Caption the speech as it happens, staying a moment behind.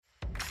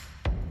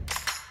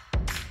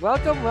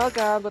Welcome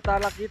to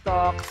Talaki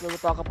Talks, where we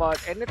talk about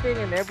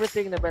anything and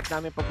everything na bet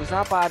namin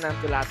pag-usapan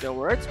until your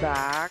words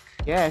back.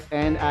 Yes,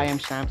 and I am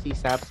Shamsi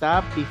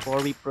Sapsap.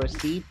 Before we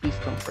proceed, please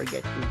don't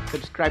forget to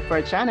subscribe to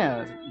our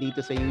channel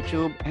dito sa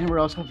YouTube, and we're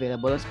also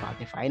available on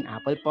Spotify and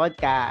Apple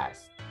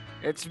Podcasts.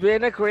 It's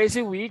been a crazy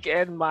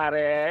weekend,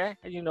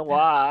 Mare. And you know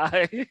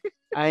why?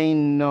 I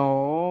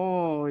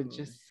know,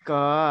 just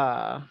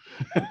ka.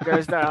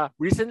 There's the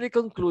recently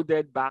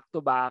concluded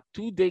back-to-back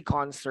 2-day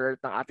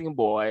concert ng ating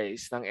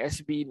boys ng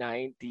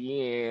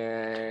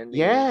SB19.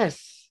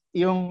 Yes,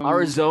 yung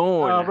Our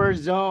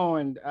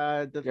Zone.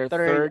 the Their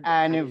third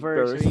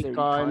anniversary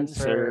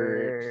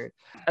concert.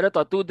 Ano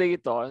to, 2-day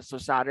ito. So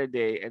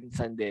Saturday and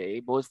Sunday,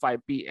 both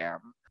 5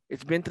 p.m.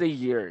 It's been 3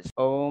 years.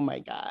 Oh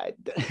my God.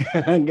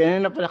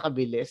 Ganun na pala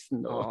kabilis,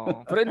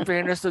 no? Pero in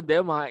fairness to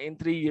them, in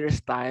 3 years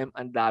time,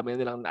 ang dami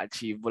nilang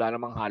na-achieve. Wala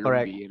namang halong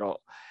Correct.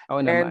 biro. Oo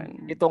And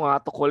naman. ito nga,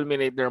 to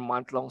culminate their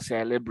month-long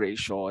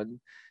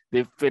celebration,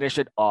 they finished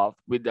it off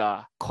with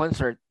a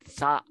concert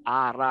sa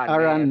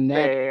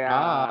Araneta.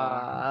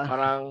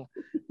 Parang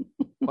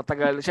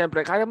matagal.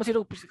 Siyempre, kahit naman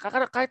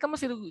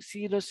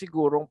sino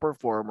sigurong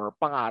performer,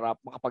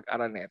 pangarap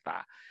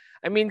makapag-Araneta.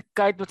 I mean,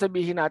 kahit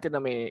sabihin natin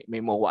na may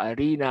MOA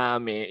Arena,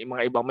 may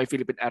mga ibang may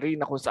Philippine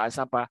Arena kung saan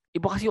pa.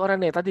 Iba kasi yung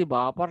Araneta, di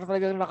ba? Para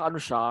talagang nakaano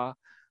siya.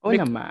 Oo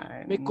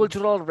naman. May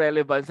cultural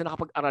relevance na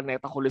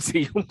nakapag-Araneta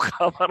Coliseum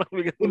ka. Parang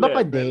iba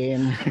pa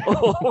din.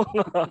 Oo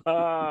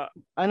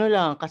Ano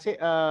lang, kasi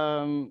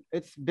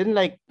it's been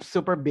like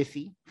super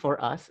busy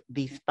for us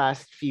these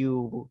past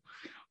few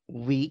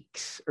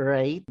weeks,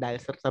 right?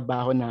 Dahil sa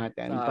trabaho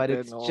natin. But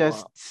it's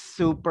just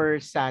super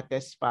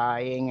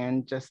satisfying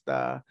and just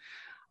a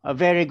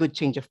very good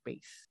change of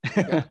pace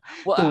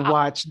to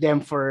watch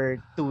them for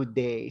 2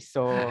 days.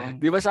 So,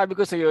 di ba sabi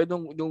ko sa iyo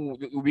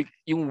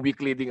yung week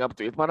leading up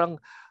to it, parang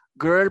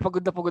girl,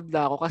 pagod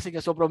na ako kasi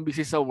nga sobrang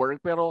busy sa work,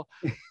 pero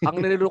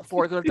ang nililook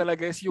forward ko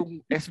talaga is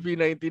yung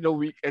SB19 na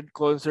weekend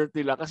concert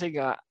nila kasi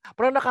nga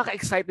parang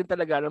nakaka-excite din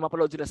talaga na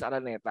mapanood sila sa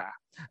Araneta.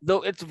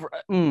 Though it's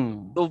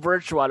though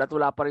virtual at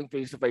wala pa rin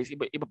face-to-face,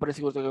 iba pa rin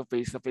siguro yung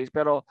face-to-face,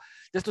 pero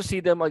just to see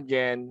them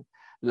again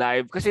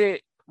live kasi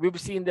we've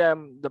seen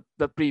them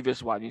the previous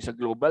one, yung sa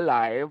Global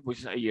Live,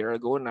 which is a year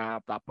ago na,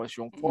 tapos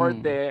yung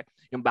Forte,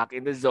 yung Back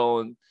in the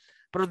Zone.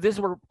 Pero these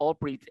were all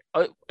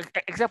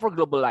except for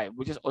Global Live,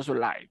 which is also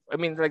live.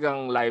 I mean,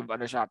 talagang live,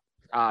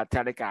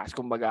 telecast,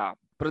 kumbaga.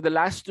 Pero the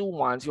last two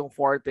ones, yung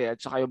Forte at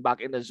saka yung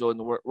Back in the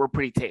Zone were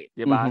pre-taped,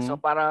 di ba? So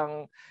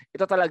parang,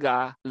 ito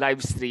talaga,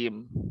 live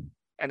stream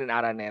and in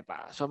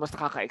Araneta. So mas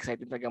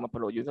nakaka-exciting talaga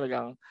mapanood yun.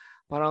 Talagang,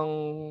 parang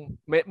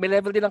may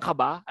level din ng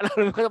kaba.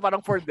 Alam mo, parang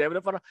for them,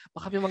 parang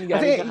baka may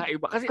mangyari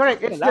kakaiba. Kasi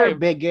correct, it's their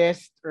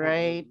biggest,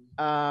 right?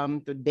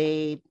 To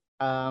date,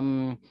 I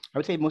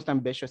would say most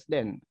ambitious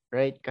then,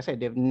 right? Kasi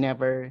they've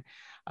never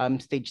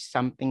staged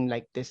something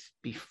like this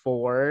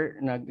before.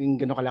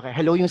 Yung gano'n kalaki.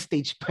 Hello, yung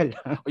stage pala.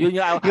 Yun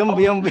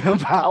yung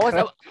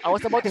I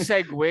was about to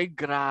segue.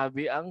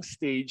 Grabe ang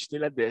stage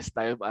nila this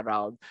time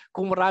around.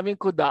 Kung maraming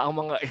kuda ang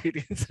mga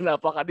aliens na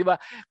napaka, di ba?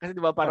 Kasi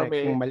di ba parang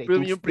may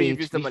yung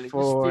previous na maliit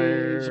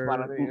stage,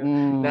 parang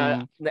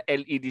na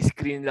LED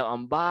screen lang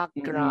ang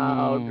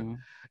background.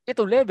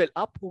 Ito level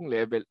up kung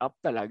level up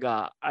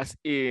talaga. As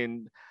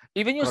in,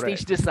 even yung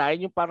stage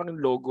design, yung parang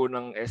logo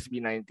ng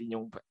SB19,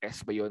 yung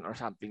S ba yun or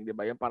something, di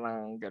ba? Yung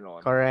parang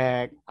gano'n.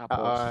 Correct.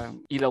 Tapos,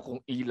 ilaw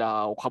kung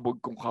ilaw, kabog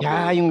kung kabog.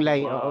 Yeah, yung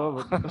light.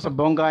 Sa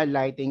bongga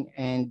lighting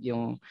and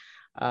yung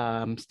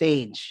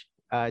stage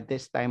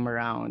this time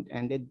around.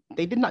 And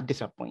they did not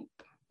disappoint.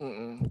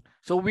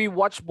 So we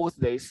watched both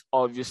days,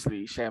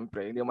 obviously,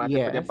 syempre. Hindi mo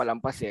natin pwedeng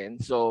palampasin.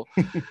 So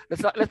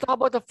let's talk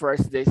about the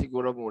first day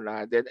siguro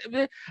muna. Then,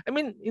 I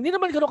mean, hindi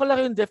naman gano'n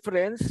kalaki yung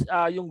difference.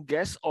 Yung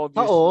guest,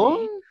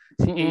 obviously.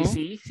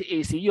 Si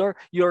AC,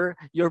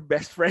 your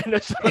best friend.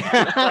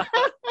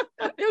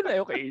 Yun na,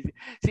 okay.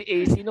 Si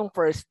AC nung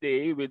first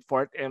day with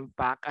Fourth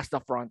Impact as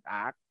the front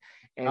act.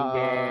 And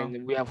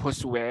then we have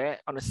Josue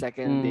on the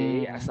second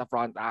day as the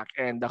front act,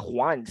 and the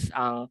Juans,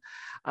 ang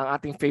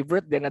ating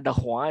favorite din na the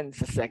Juans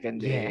sa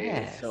second day.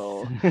 Yes.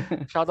 So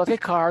shout out kay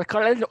Carl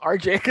and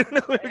RJ.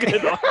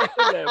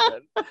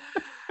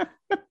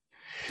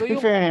 So in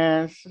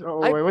fairness,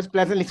 I was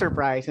pleasantly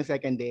surprised sa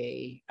second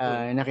day.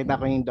 Nakita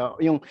ko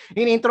yung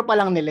intro pa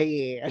lang nila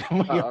Alam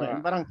mo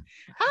yun? Parang,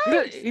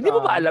 hindi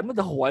mo ba alam na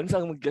the Juans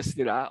ang guest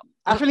nila?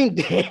 Actually,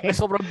 hindi.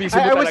 Sobrang busy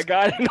mo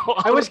talaga.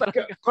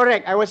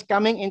 Correct. I was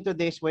coming into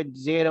this with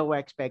zero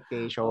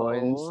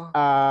expectations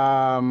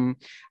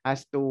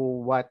as to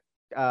what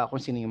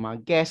kung sino yung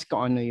mga guests,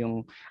 kung ano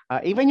yung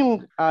even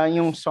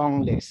yung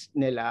song list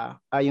nila,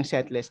 yung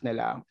set list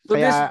nila. So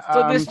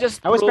this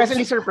just I was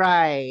pleasantly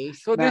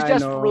surprised. So this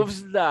just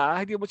proves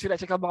na hindi mo sila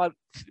check mga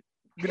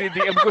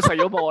dinidm ko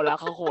sa'yo, mawala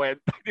kang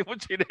kwenta. Hindi mo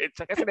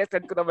chinecha. Kasi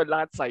nesend ko naman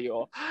lahat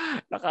sa'yo.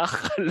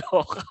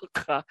 Nakakaloka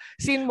ka.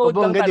 Scene mode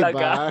lang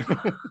talaga.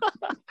 Diba?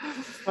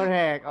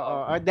 Correct.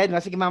 Oo. Then,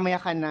 sige, mamaya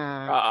ka na.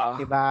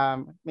 Diba?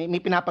 May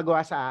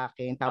pinapagawa sa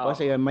akin. Tapos,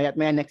 ayun,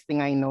 maya next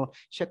thing I know,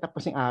 shit,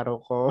 tapos yung araw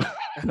ko.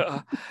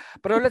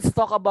 Pero let's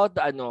talk about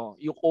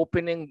yung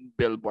opening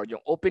billboard,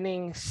 yung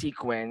opening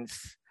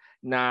sequence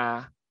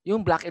na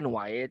yung black and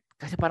white.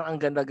 Kasi parang ang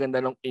ganda-ganda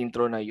ng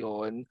intro na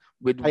yon.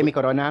 Ay, may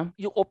corona?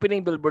 Yung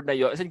opening billboard na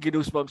yon, as in,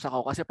 ginuspumps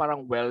ako kasi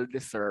parang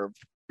well-deserved.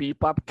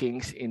 P-pop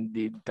kings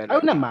indeed talaga.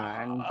 Oh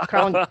naman.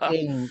 Crown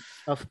king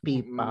of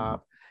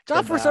P-pop.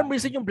 Tsaka for some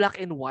reason, yung black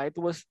and white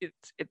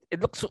it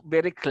looks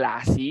very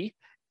classy.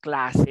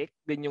 Classic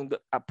din yung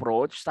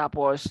approach.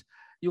 Tapos,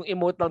 yung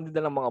emote lang din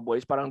ng mga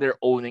boys, parang they're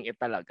owning it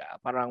talaga.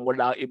 Parang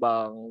wala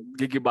ibang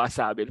gigiba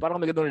sabi. Parang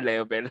may ganun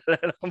level.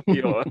 Alam mo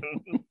yun?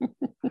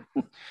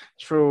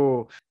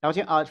 True. Tapos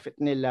yung outfit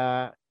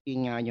nila,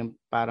 yung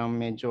parang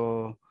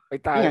medyo...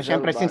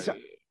 Siyempre, since...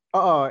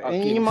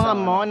 yung mga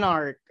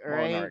monarch,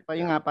 right?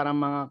 Yung nga, parang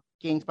mga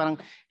kings, parang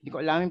hindi ko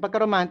alam, yung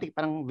pagka-romantic,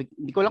 parang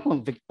hindi ko alam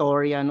kung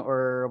Victorian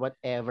or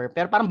whatever,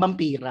 pero parang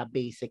vampira,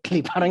 basically.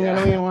 Parang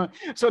yung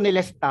so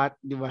nila stat,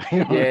 di ba?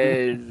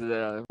 Yes.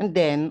 And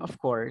then, of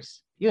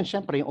course, yun,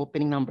 syempre, yung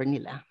opening number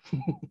nila.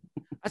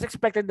 As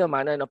expected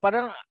naman,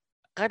 parang,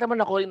 kahit naman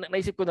ako,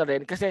 naisip ko na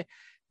rin, kasi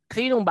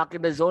yung Back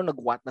in the Zone,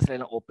 nag-what na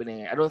sila ng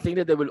opening. I don't think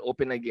that they will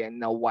open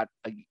again na what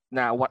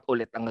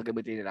ulit ang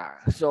gagamitin nila.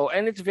 So,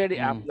 and it's very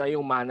apt na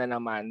yung Mana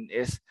naman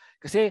is,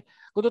 kasi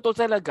kung totoo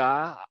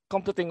talaga,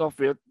 come to think of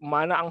it,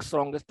 Mana ang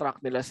strongest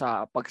track nila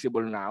sa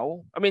Pagsibol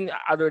Now. I mean,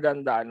 other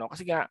than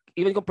kasi nga,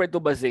 even compared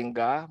to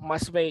Bazinga,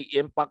 mas may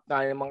impact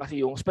nga naman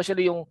kasi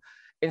especially yung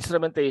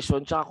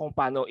instrumentation, tsaka kung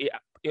paano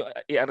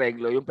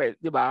i-areglo yung,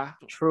 di ba?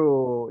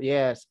 True,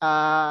 yes.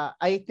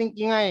 I think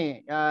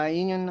yun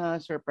yung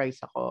surprise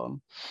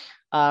ako.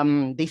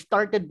 They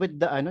started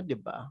with the di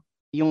ba?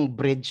 Yung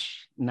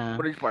bridge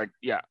part,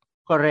 yeah.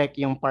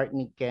 Correct, yung part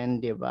ni Ken,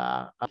 di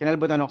ba?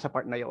 Kinalbutan ako sa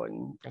part na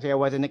yon kasi I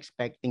wasn't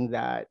expecting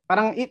that.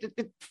 Parang it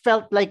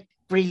felt like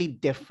really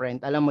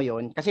different, alam mo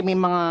yon, kasi may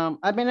mga,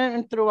 I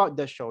mean, throughout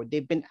the show,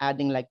 they've been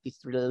adding like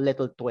these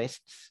little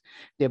twists,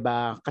 di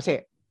ba?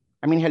 Kasi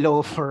I mean, hello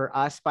for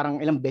us.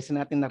 Parang ilang beses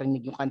natin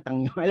narinig yung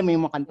kantang yun. Alam mo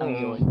yung mga kantang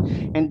yun.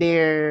 And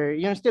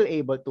you're still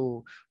able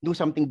to do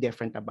something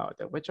different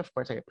about it, which of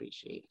course I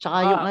appreciate.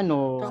 Tsaka yung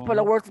Tsaka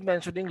pala worth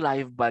mentioning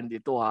live band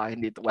dito ha.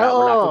 Hindi ito, wala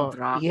tong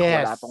track,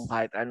 wala tong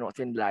kahit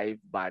sin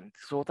live band.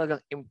 So talagang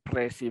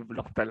impressive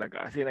lang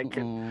talaga. As in,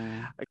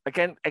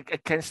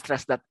 I can't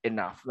stress that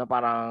enough. Na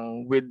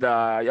parang with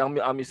yung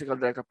musical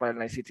director pala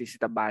na si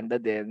Sita Banda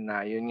din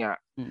na yun nga,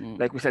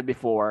 like we said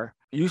before,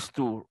 used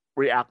to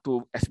react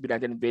to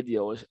SB19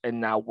 videos and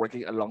now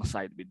working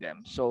alongside with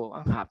them. So,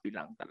 ang happy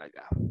lang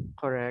talaga.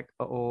 Correct.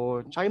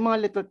 Oo. Tsaka yung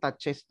mga little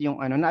touches, yung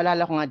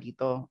naalala ko nga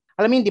dito.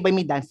 Alam mo yun, di ba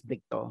may dance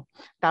break to?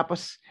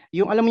 Tapos,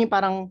 alam mo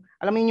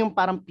yung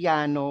parang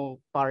piano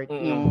part,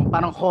 yung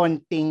parang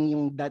haunting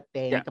yung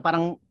dating. Yeah.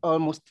 Parang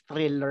almost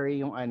thriller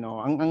yung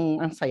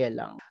ang saya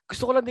lang.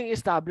 Gusto ko lang din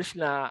establish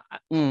na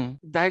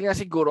dahil nga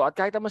siguro, at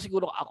kahit naman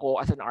siguro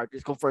ako as an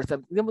artist, kung first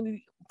time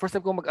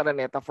ko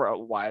mag-araneta for a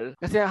while,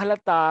 kasi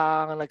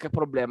halata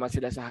nagka-problema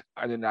sila sa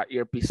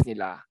earpiece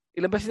nila.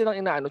 Ilan ba sila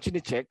lang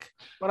chine-check?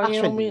 Parang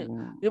actually,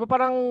 di ba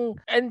parang,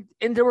 and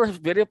they were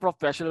very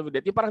professional with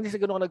it. Yung parang hindi sa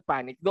ganun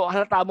nag-panic. Do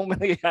halata mong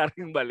may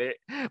nangyayaring mali.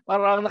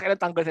 Parang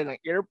nakailatanggal sila ng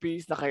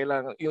earpiece,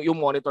 yung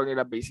monitor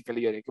nila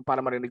basically yun.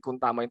 Para marinig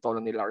kung tama yung tono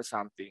nila or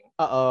something.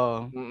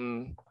 Oo.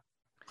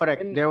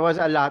 Correct. And there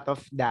was a lot of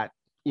that.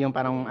 Yung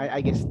parang,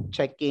 I guess,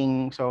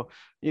 checking. So,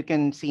 you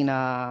can see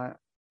na,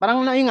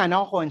 parang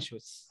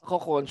ako-conscious.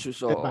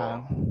 Ako-conscious, oo.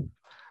 Diba?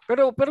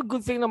 Pero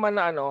good thing naman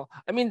na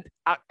I mean,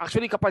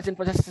 actually kapansin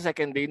pa sa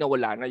second day na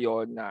wala na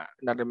yon na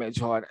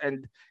remedyohan.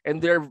 And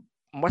they're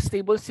mas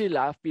stable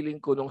sila, feeling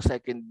ko, nung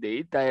second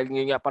day dahil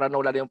nga parang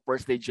nawala na yung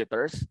first day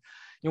jitters.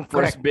 Yung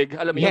first big,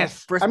 alam mo,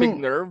 yes. Yung first big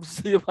nerves.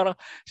 Yung parang,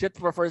 shit,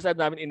 for first time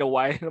namin in a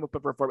while na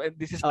magpa-perform. And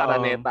this is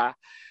Araneta.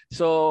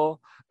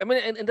 So, I mean,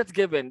 and that's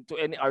given to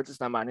any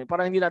artist naman.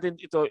 Parang hindi natin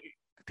ito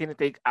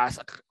tinitake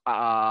as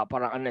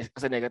parang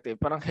as a negative.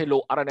 Parang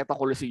hello, Araneta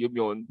Coliseum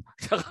yun.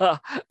 Saka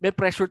may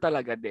pressure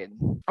talaga din.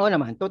 Oo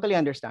naman, totally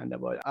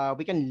understandable.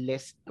 We can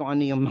list kung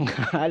ano yung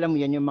mga, alam mo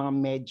yan, yung mga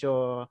medyo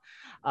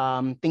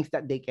things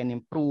that they can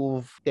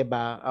improve,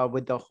 diba,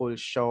 with the whole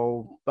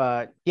show.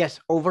 But yes,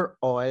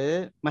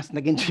 overall, mas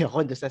nag-enjoy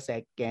ako doon sa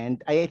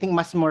second. I think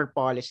mas more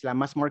polished lang,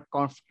 mas more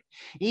comfortable.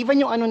 Even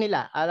yung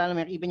nila, alam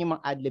mo, even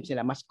yung mga adlibs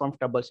nila, mas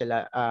comfortable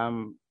sila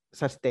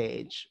sa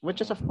stage,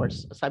 which is of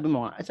course, sabi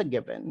mo nga, it's a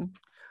given.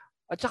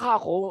 At saka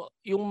ako,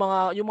 yung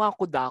mga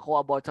kuda ko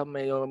about some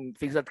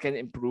things that can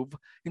improve,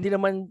 hindi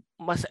naman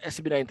mas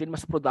SB19,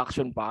 mas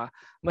production pa,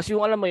 mas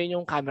yung alam mo yun,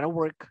 yung camera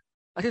work.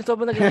 As in,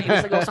 sobrang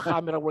nag-iinis ako sa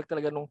camera work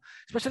talaga nung,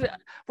 especially,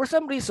 for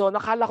some reason,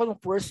 nakala ko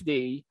nung first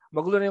day,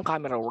 magulo na yung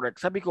camera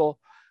work. Sabi ko,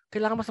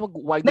 kailangan mas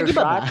mag-wider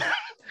shot.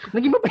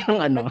 Nag-iba pa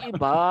yung ano?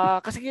 Nag-iba.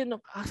 Kasi yun,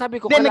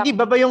 sabi ko,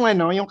 nag-iba ba yung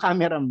yung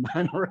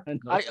cameraman or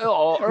ano? Ay,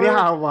 oo. May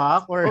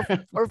hawak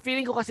or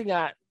feeling ko kasi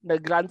nga,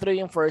 nag-run through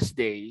yung first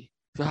day.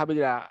 So sabi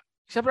nila,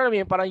 siyempre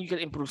naman parang you can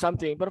improve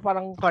something, pero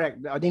parang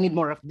correct. They need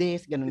more of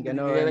this, ganun.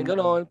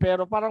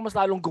 Pero parang mas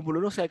lalong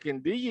gumulo ng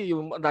second day.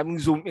 Yung daming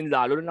zoom in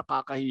lalo na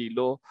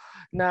nakakahilo.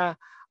 Na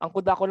ang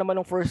kuda ko naman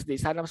ng first day,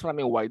 sana mas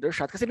maraming wider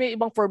shot. Kasi may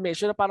ibang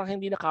formation na parang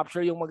hindi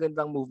na-capture yung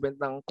magandang movement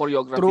ng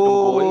choreography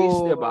ng boys,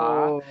 di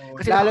ba?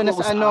 Kasi lalo na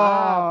sa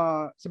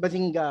sa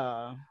Bazinga.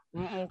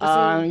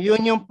 Kasi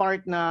yun yung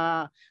part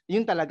na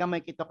yun talaga may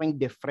kita ko yung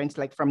difference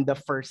like from the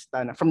first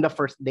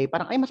day.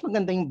 Parang ay mas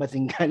maganda yung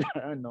Bazinga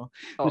na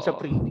sa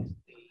previous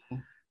day.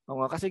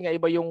 Oo, kasi nga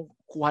iba yung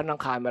kuha ng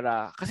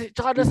camera. Kasi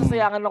tsaka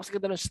nasasayangan ako sa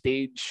ganda ng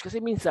stage.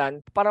 Kasi minsan,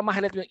 para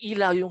ma-highlight yung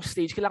ilaw yung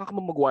stage, kailangan ka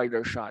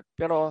mag-wider shot.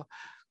 Pero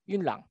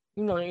yun lang.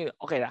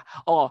 Okay na.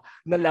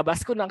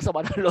 Nalabas ko ng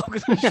sama ng loob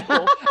sa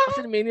show.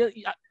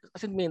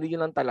 Kasi mainly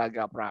yun lang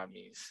talaga,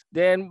 promise.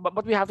 Then,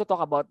 but we have to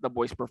talk about the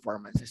boys'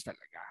 performances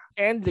talaga.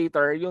 And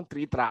later, yung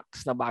 3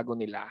 tracks na bago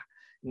nila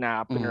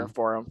na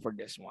perform for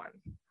this one.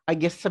 I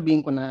guess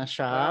sabihin ko na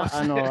siya,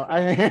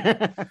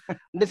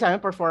 hindi sa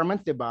amin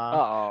performance, 'di ba?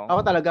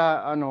 Ako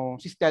talaga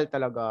si Stel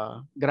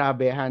talaga,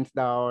 grabe, hands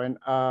down.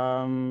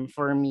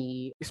 For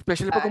me,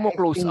 especially pag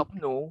close up,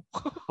 no?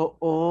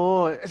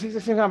 Oo.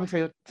 Sinabi ko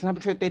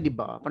sa'yo, 'di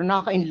ba? Parang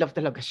nakaka-in love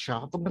talaga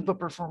siya kapag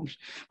nagpa-perform siya.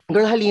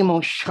 Girl, halimaw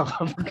siya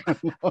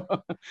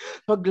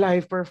pag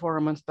live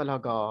performance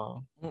talaga.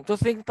 To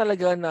think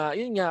talaga na,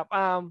 yun nga,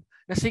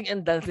 na sing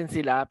and dance din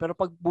sila, pero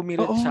pag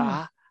bumirit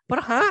siya,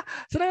 parang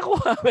saan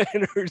nakuha ang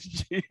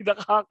energy?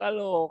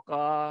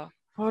 Nakakaloka.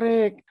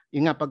 Correct.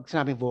 Yung nga, pag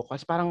sinabing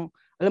vocals, parang,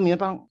 alam mo yun,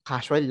 parang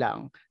casual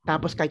lang.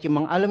 Tapos kahit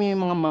yung mga, alam mo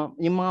yung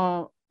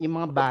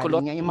mga body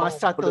niya, yung mga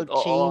subtle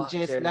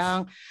changes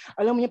lang.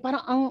 Alam mo yun,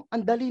 parang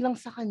ang dali lang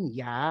sa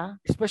kanya.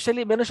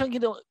 Especially, meron siyang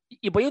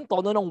iba yung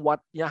tono ng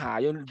what niya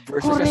yung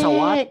versus niya sa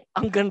what.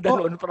 Ang ganda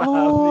noon,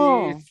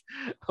 promise.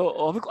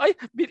 Oo. Ay,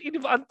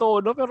 iba ang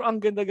tono, pero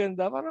ang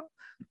ganda-ganda. Parang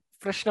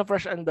fresh na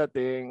fresh ang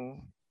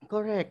dating.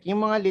 Correct.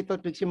 Yung mga little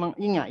tweaks, yung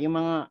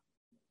mga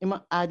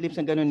ad-libs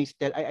na gano'n ni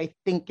Stel, I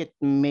think it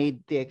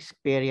made the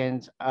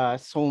experience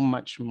so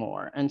much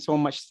more and so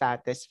much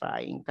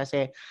satisfying.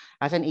 Kasi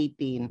as an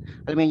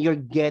 18, alam mo, you're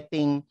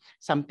getting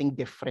something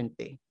different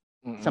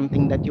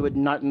Something that you would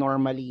not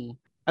normally,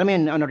 alam mo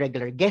yun, on a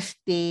regular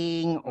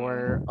guesting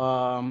or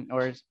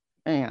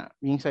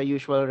yung sa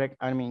usual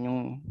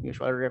yung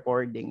usual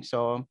recording.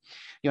 So,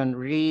 yun,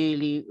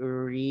 really,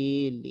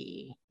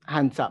 really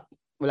hands up.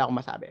 Wala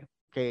akong masabi.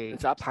 Okay.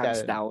 Hands up,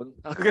 hands down.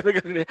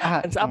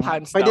 Hands up,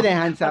 hands down. Pwede na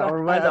hands up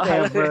or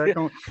whatever.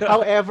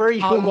 However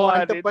you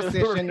want to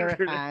position your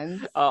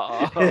hands.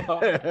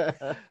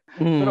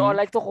 Pero I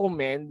like to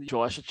commend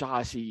Josh at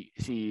saka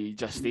si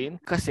Justin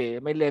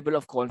kasi may level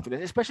of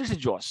confidence, especially si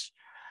Josh.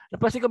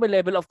 Napansin ko may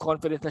level of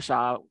confidence na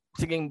siya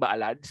singing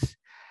ballads.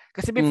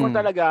 Kasi before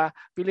talaga,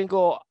 feeling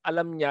ko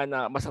alam niya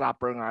na mas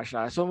rapper nga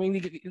siya. So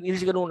hindi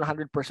siya ganun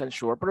 100%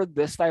 sure. Pero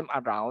this time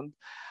around,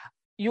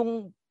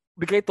 yung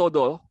bigay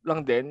todo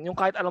lang din. Yung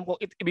kahit alam ko,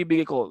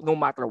 ibibigay ko no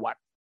matter what.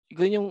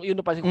 Yun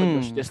napansin ko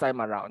this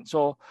time around.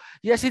 So,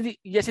 yes, hindi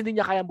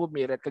niya kayang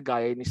bumirit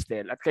kagaya ni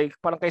Stel. At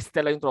parang kay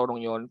Stella yung tronong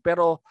yun.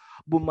 Pero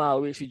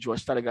bumawi si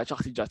Josh talaga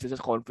at si Justice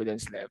sa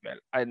confidence level.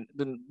 And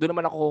doon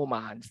naman ako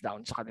hands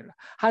down sa kanila.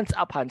 Hands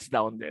up, hands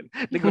down din.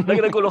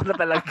 Nagulok na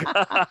talaga.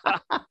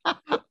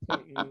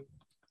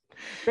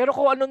 Pero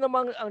kung ano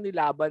namang ang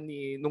nilaban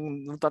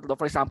nung tatlo,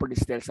 for example, ni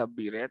Stel sa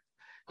birit,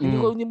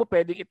 hindi mo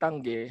pwedeng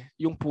itanggi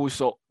yung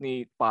puso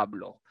ni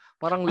Pablo.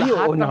 Parang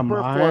lahat ng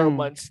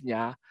performance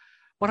niya,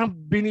 parang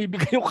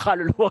binibigay yung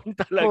kaluluwa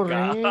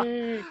talaga.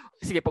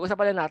 Sige,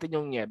 pag-usapan na natin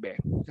yung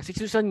Niebe. Kasi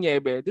Susan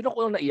Niebe, doon ako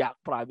nung naiyak,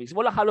 promise.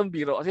 Walang halong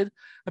biro. Kasi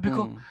sabi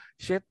ko,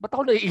 shit, ba't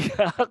ako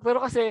naiiyak?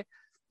 Pero kasi,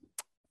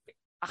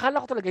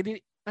 akala ko talaga,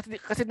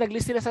 kasi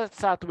nag-list sila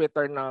sa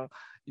Twitter ng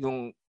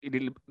yung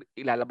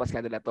ilalabas ka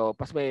nila to.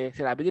 Pas may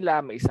sinabi nila,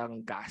 may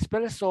isang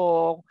gospel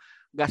song,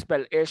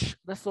 gospel-ish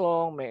na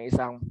song, may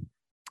isang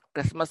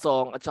Christmas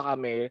song, at saka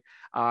may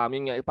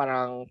yun nga,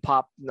 parang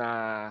pop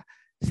na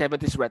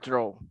 70s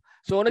retro.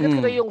 So,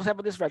 nagkita yung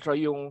 70s retro,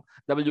 yung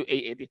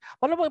WA80.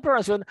 Paano bang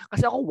pronunciation?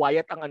 Kasi ako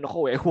Wyatt ang ano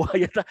ko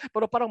Wyatt.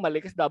 Pero parang mali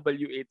kasi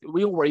W80.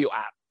 Yung Where You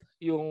At.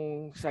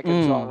 Yung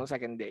second song,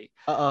 second day.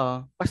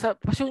 Basta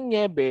yung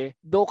Niebe,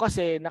 though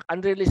kasi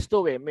unreleased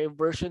to may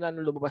version na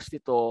lumabas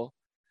dito.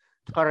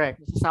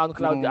 Correct. Sa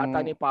SoundCloud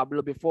ata ni Pablo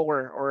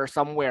before or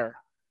somewhere.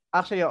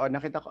 Actually,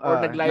 nakita ko.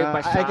 Or nag-live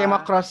pa siya. I came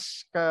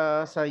across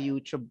ka sa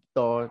YouTube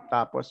to.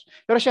 Tapos,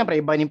 pero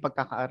syempre, iba yung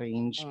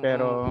pagkaka-arrange.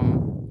 Pero,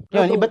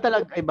 yun, iba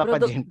pa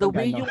din. The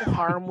way yung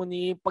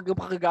harmony,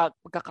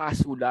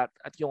 pagkakasulat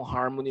at yung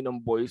harmony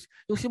ng voice,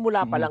 yung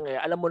simula pa lang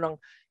alam mo nang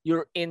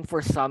you're in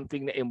for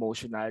something na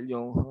emotional.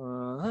 Yung,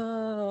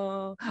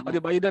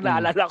 diba? Yun na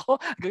naalala ko.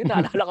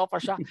 Ganyan naalala ko pa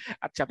siya.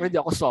 At syempre, hindi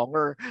ako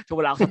songer. So,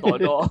 wala ako sa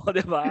tono.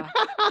 Diba?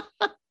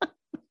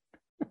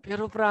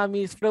 Pero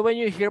promise, pero when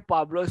you hear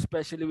Pablo,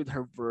 especially with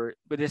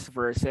his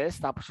verses,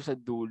 tapos sa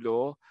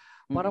dulo,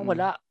 parang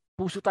wala.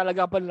 puso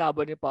talaga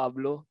panlaban ni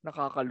Pablo.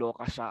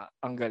 Nakakaloka siya.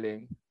 Ang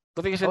galing.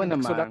 Totoo siya din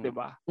nagsulat, di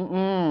ba?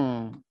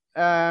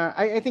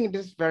 I think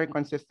this is very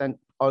consistent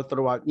all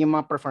throughout. Yung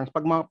mga performance,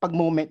 pag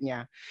moment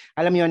niya,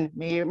 alam yun,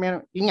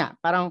 yun nga,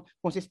 parang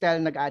kung si Stell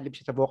nag-adlib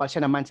siya sa vocal,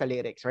 siya naman sa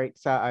lyrics, right?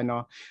 Sa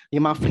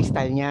yung mga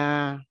freestyle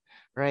niya,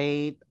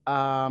 right?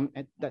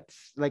 And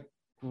that's like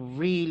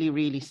really,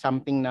 really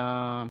something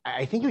na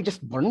I think you're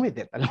just born with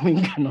it. Alam mo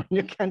yung ganon.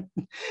 You can't,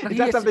 it's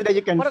not something that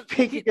you can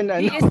fake.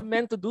 He is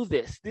meant to do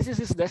this. This is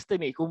his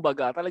destiny.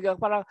 Kumbaga, talagang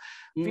parang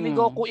feeling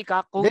ko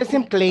kung there's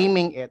him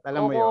claiming it.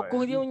 Alam mo yun.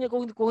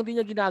 Kung hindi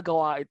niya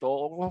ginagawa ito,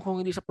 o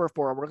kung hindi siya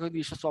performer, kung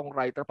hindi siya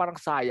songwriter, parang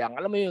sayang.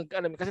 Alam mo yun,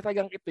 kasi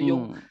talagang ito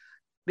yung,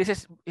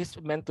 this is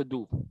meant to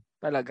do.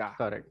 Talaga.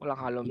 Correct. Walang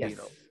halong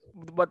biro.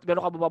 But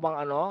meron ka ba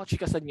bang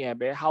chika sa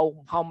Niebe?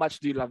 How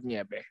much do you love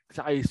Niebe? Kasi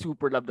I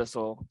super love the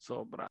song.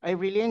 Sobra. I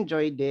really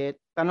enjoyed it.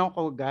 Tanong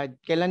ko, God,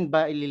 kailan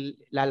ba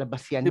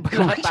ilalabas yan? Diba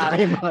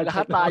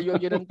lahat tayo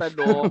yun ang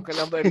tanong.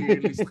 Kailan ba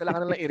i-release?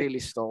 Kailangan na lang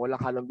i-release to. Walang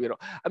halong biro.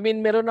 I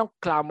mean, meron ng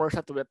clamor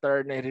sa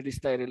Twitter na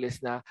i-release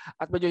na.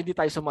 At medyo hindi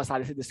tayo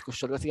sumasali sa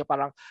discussion. Kasi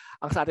parang,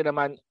 ang sa atin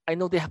naman, I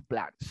know they have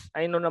plans.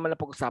 I know naman na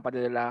pag-usapan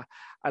nila.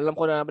 Alam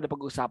ko na naman na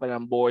pag-usapan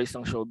ng Boys,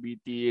 ng Show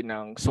BT,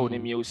 ng Sony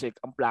Music,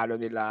 ang plano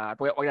nila.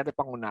 Huwag natin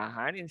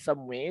pangunahan in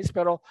some ways.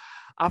 Pero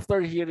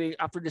after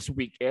this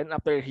weekend,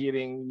 after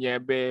hearing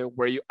Niebe,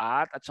 Where You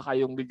At saka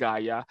yung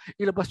Ligaya,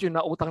 ilabas yun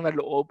na utang na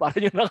loob para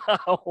nyo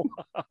nakahawa.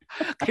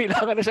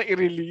 Kailangan na siya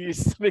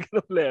i-release sa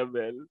ganung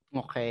level.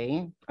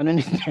 Okay. Ano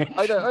next?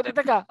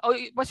 Teka.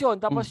 Pas yun.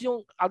 Tapos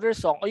yung other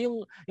song, o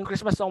yung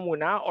Christmas song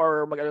muna,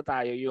 or mag-ano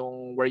tayo,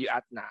 yung Where You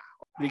At na?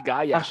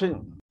 Ligaya. Actually,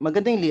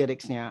 maganda yung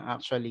lyrics niya,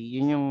 actually.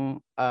 Yun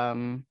yung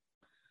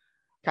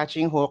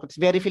catching hook.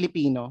 It's very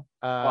Filipino.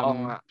 Oo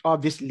nga.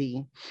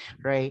 Obviously.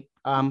 Right?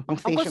 Pang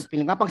station,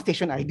 feeling nga pang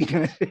station ID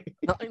na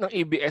ng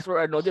ABS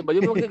or di ba?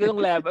 Yung ganung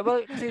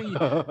level.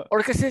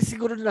 Kasi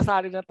siguro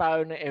nasarin na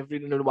tayo na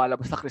every na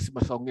lumalabas sa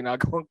Christmas song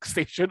ginagawang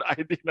station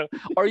ID ng,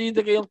 or yun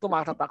na yung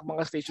tumatatak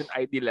mga station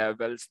ID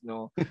levels,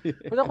 no?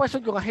 Pero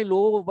question ko nga,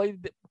 hello,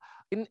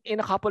 in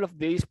a couple of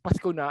days,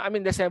 Pasko na, I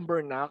mean,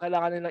 December na,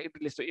 kailangan nilang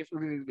i-release to if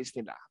i-release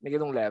nila na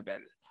ganung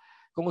level.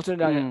 Kung gusto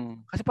nila,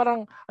 kasi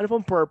parang, ano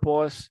pong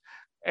purpose,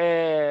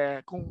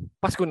 kung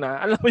Pasko na,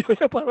 alam mo yun,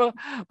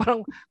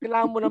 parang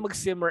kailangan mo na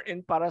mag-simmer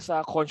in para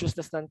sa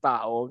consciousness ng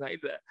tao na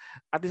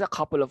at least a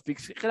couple of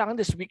weeks. Kailangan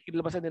this week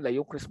ilabasan nila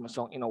yung Christmas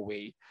song in a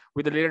way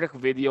with a lyric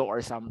video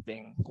or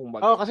something.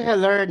 Kasi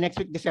hello, next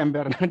week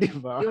December na, di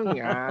ba? Yun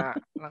nga,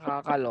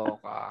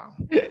 nakakaloka.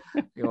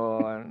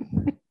 Yun.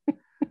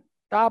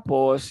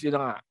 Tapos, yun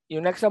nga,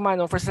 yung next naman,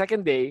 for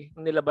second day,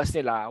 nilabas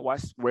nila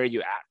was Where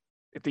You At.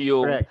 Ito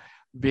yung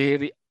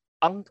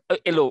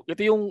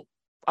ito yung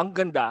ang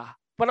ganda.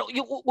 Parang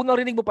yung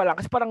unang rinig mo pa lang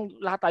kasi parang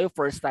lahat tayo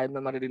first time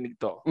na narinig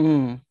to.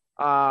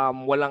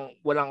 Walang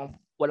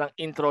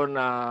intro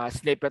na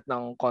snippet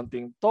ng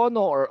konting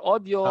tono or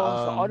audio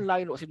sa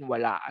online, as in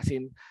wala. As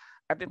in,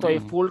 at ito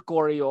ay full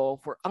choreo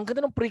for ang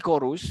ganda ng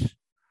pre-chorus.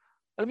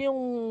 Alam mo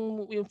yung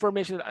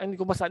information, hindi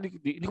ko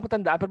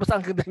matandaan, pero basta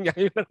ang ganda niya,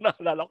 yun ang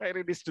naalala ko, kaya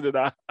release to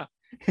na.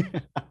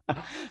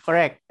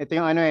 Correct. Ito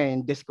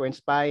yung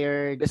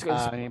disco-inspired,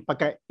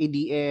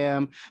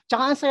 pagka-EDM.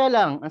 Tsaka ang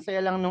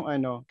saya lang nung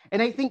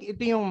And I think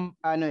ito yung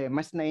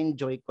mas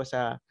na-enjoy ko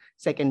sa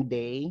second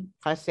day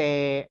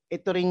kasi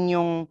ito rin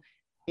yung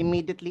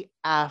immediately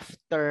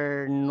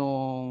after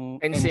nung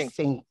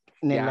NSYNC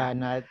nila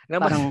na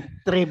parang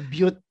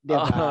tribute, di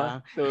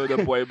ba? To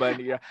the boy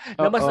band. Yeah.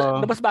 Na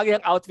mas bagay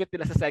ang outfit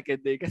nila sa second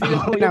day. Kasi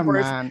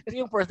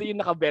yung first day yung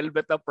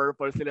naka-velvet na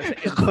purple sila sa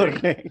NSYNC.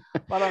 Correct.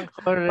 Parang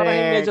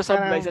medyo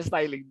sablay sa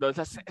styling doon.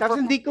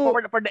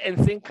 For the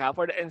NSYNC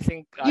for the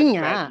NSYNC yun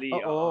nga.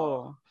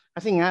 Oo.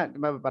 Kasi nga,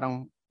 diba,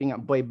 parang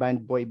boy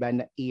band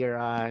na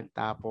era,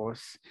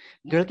 tapos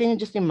girl, can you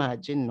just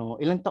imagine, no?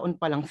 Ilang taon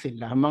pa lang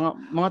sila,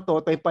 mga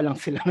totoy pa lang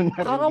sila nung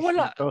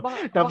nakakawala.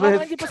 Tapos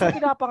hindi pa sila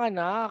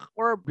pinapanganak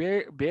or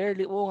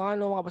barely,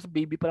 mga basta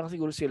baby pa lang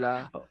siguro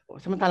sila.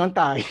 Samantalang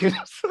tayo.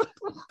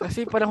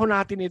 Kasi panahon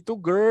natin ito,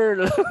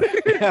 girl.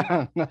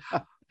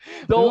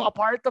 Though a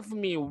part of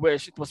me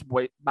wish it was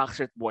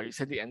Backstreet Boys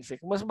sa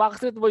NSYNC. Mas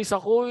Backstreet Boys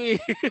ako eh.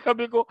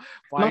 Sabi ko,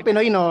 fine. Mga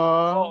Pinoy, no?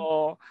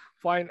 Oo.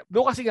 Fine.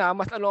 Doon kasi nga,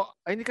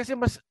 hindi kasi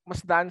mas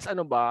dance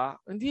ba?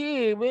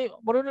 Hindi,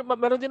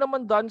 meron din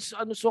naman dance,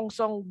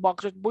 song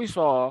Backstreet Boys,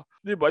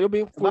 Di ba? Yung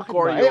full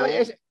choreo.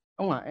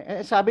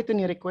 Sabi to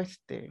ni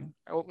request eh.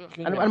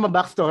 Ano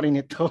backstory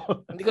nito?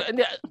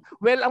 hindi.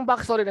 Well, ang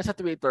backstory na sa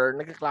Twitter,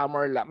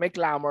 may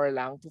clamor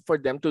lang for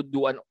them to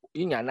do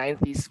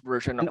 90s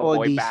version ng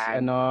boy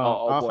band.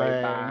 Boy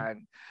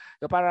band.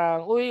 So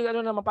parang,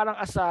 parang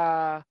as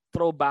a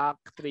throwback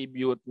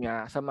tribute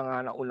nga sa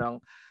mga naunang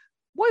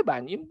boy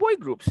band, yung boy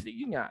groups,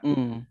 yun nga.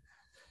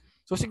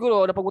 So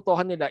siguro,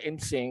 napagutuhan nila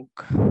NSYNC,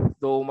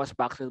 though mas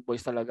Backstreet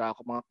Boys talaga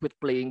ako, mga quit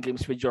playing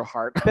games with your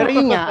heart. Pero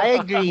yun nga, I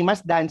agree,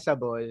 mas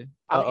danceable.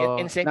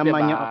 Ang NSYNC,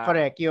 diba?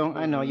 Correct, yung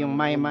yung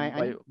bye.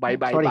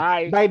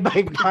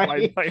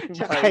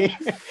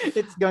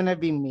 It's gonna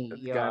be me.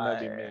 It's gonna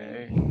be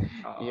me.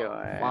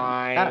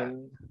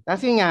 Fine.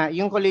 Kasi nga,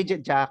 yung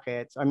collegiate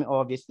jackets, I mean,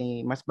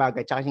 obviously, mas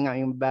bagay. Tsaka nga,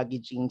 yung baggy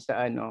jeans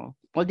sa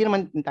well, di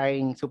naman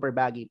entirely super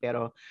baggy,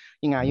 pero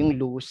yung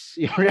loose,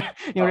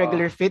 yung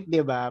regular fit, di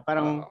ba?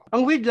 Parang,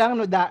 ang weird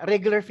lang, no?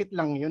 Regular fit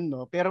lang yun,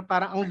 no? Pero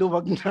parang ang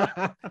luwag na.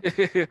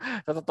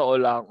 Sa totoo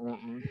lang.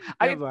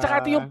 Ay, Diba?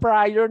 tsaka ito yung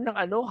prior ng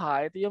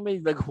ito yung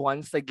may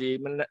nag-once na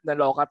game,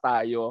 naloka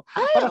tayo.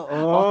 Ay,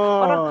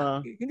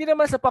 parang, hindi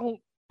naman sa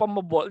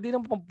hindi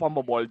naman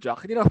pambaball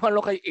jack. Hindi naman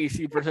kay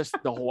AC versus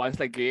the Juans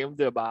na game,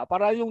 di ba?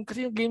 Para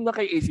kasi yung game na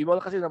kay AC,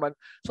 kasi naman,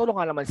 solo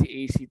nga naman si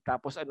AC,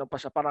 tapos pa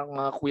siya, parang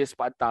mga kuyas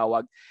pa ang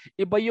tawag.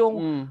 Iba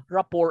yung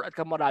rapport at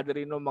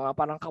camaraderie ng mga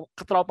parang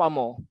katropa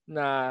mo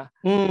na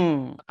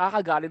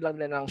kakagaling lang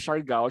nila ng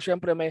Siargao.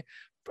 Siyempre may,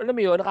 alam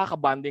mo yun,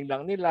 nakaka-bonding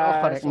lang nila.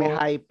 Correct. May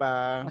hype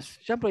pa.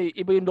 Siyempre,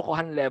 iba yung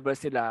lokohan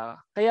levels nila.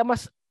 Kaya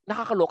mas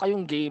nakakaloka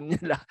yung game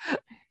nila.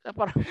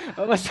 Parang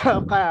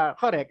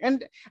correct.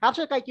 And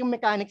actually kahit yung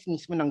mechanics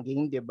mismo ng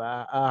game, 'di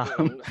ba?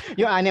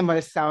 Yung animal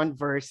sound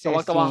versus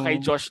tawa kay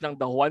Josh ng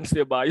The Ones,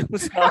 'di ba? Yung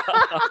sa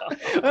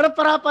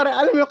para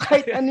alam mo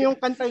kahit ano yung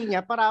kanta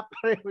niya, para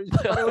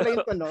lang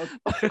yung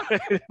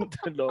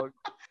tunog.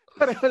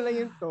 Pareho lang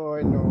yung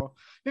tono.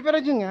 Pero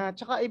yun nga,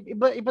 tsaka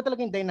iba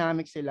talaga yung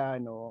dynamics sila,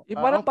 no?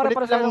 Parang para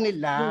lang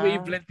nila. Yung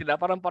wavelength nila,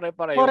 parang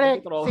pare-pareho.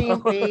 Correct,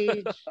 same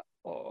page.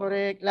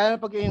 Correct. Lalo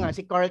pag yun nga,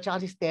 si Carl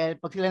tsaka si Stel,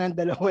 pag sila ng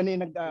dalawa na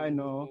yung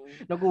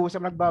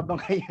nag-uusap,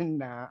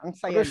 nagbabangayan na. Ang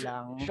saya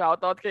lang.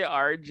 Shoutout kay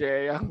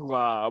RJ. Ang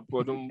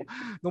gwapo.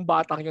 Nung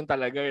batang yun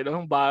talaga.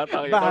 Nung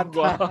batang yun. Ang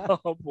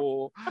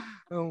gwapo.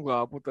 Ang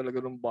gwapo talaga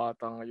nung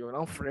batang yun.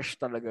 Ang fresh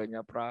talaga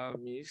niya,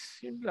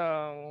 promise. Yun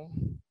lang.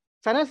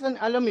 Sana,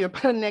 alam mo yun,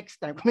 para next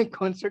time, kung may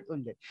concert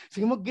ulit,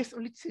 sige mag-guest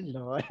ulit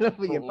sila. Alam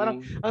mo yun, parang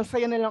ang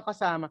saya nilang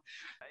kasama.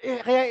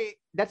 Kaya,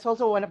 that's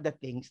also one of the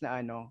things na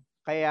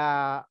kaya,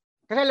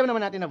 kasi alam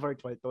naman natin na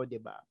virtual to,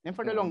 di ba? And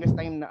for the longest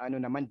time na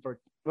naman,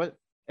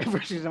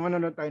 ever since naman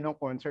nanonood tayo ng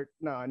concert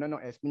na ng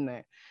SB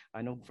na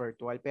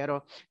virtual.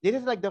 Pero this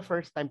is like the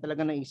first time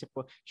talaga naisip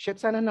ko, shit,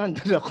 sana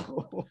nandun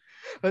ako.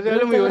 Kasi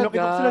alam mo yun,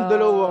 nakita ko silang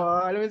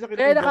dalawa. Alam mo,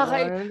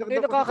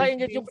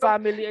 nakaka-ingat yung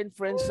family and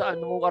friends sa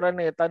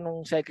Araneta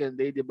nung second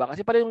day, di ba?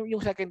 Kasi parang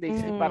yung second day,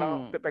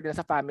 parang pwede na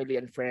sa family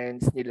and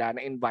friends nila,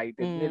 na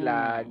invited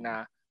nila,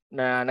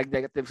 na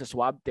nag-negative sa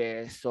swab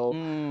test. So,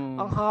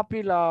 ang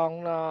happy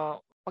lang na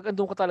pag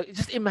andun ka talaga,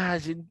 just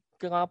imagine,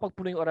 kaya pag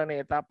puno yung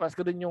Araneta, tapos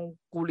ganoon yung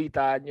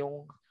kulitan,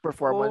 yung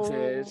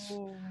performances.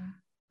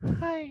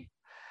 Hi.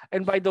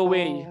 And by the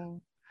way,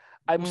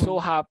 I'm so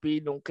happy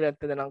nung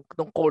kinanta na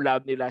nung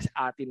collab nila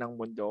sa Ate ng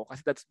Mundo,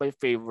 kasi that's my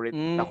favorite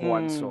na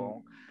Juan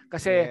song.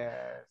 Kasi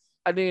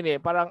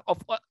yun parang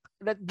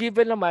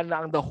given naman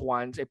na ang The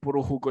Juans ay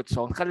puro hugot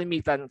song,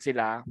 kalimitan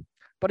sila.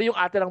 Pero yung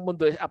Ate ng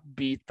Mundo is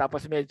upbeat,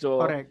 tapos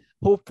medyo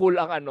hopeful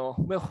ang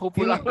may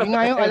hopeful yung, ang... Yung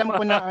nga yung alam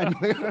ko na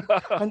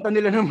kanta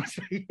nila na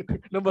masaya.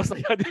 Na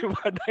masaya, di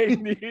ba?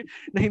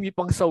 Na hindi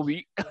pang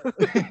sawi.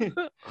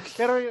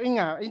 Pero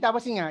yun nga,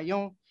 tapos yun nga,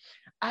 yung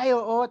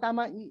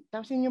tama.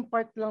 Tapos yun yung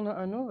part lang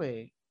na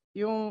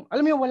yung,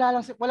 alam mo yung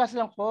wala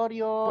silang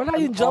choreo. Wala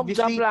yung jump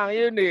lang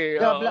yun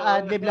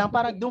Adlib lang.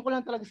 Parang doon ko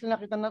lang talaga sila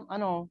nakita na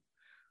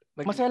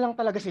masaya lang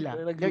talaga sila.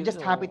 They're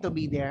just happy to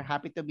be there,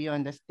 happy to be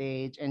on the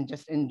stage, and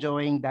just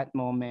enjoying that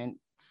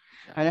moment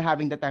and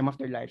having the time of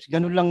their lives.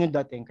 Ganun lang yung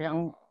dating. Kaya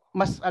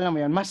mas, alam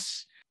mo yan,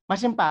 mas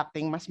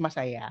impacting, mas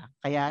masaya.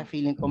 Kaya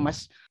feeling ko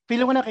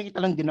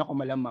nakikita lang din ako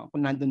malamang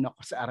kung nandun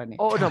ako sa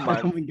Araneta. Oo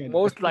naman.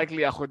 Most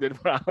likely ako din,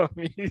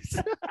 promise.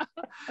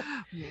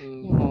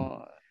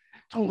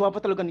 Ang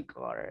gwapo talaga ni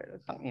Carl.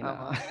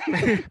 Tangina.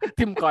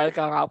 Team Carl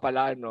ka nga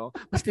pala, no?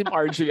 Mas Team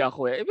RJ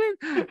ako eh.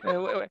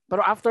 Pero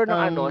after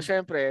ng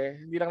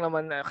syempre, hindi lang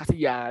naman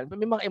kasi yan,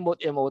 may mga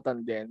emote-emotan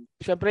din.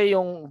 Syempre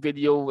yung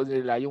video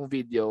nila,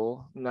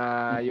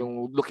 na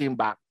yung looking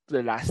back to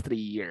the last 3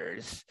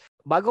 years.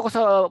 Bago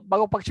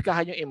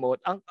pagchikahan yung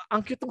emote,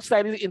 ang cute ng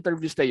style ng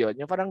interviews na yun.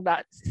 Yung parang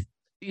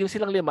yung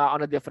silang 5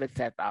 on a different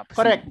setup.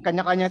 Correct.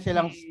 Kanya-kanya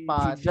silang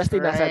spots. Si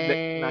Justin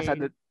nasa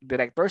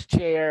director's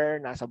chair,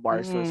 nasa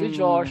bar stool si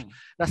Josh,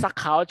 nasa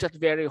couch at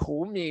very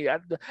homey.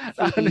 At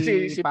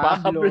si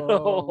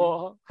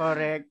Pablo.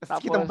 Correct. Tapos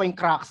kita mo pa yung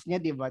cracks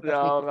niya, di ba?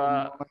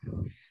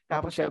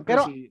 Tapos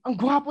pero ang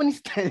gwapo ni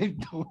Stel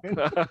doon.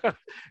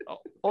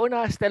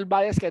 Stel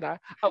bias ka na.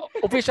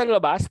 Official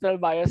na ba?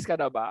 Stel bias ka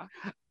na ba?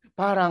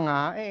 Para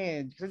nga,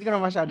 kasi hindi ko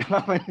na masyado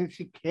mapanin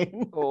si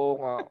Ken.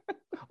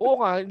 Oo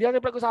nga, hindi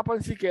natin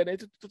pag-usapan si Ken.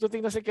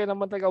 Tututing na si Ken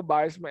naman taga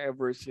bias mo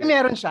ever since.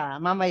 Meron siya,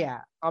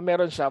 mamaya.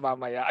 Meron siya,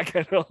 mamaya.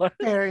 Ganon.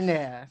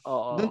 Fairness.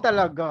 Doon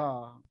talaga.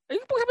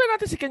 Pag-sabihin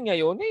natin si Ken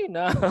ngayon,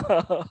 na.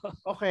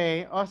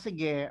 Okay,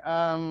 sige.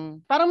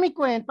 Parang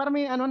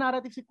may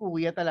narrative si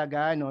Kuya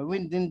talaga,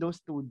 within those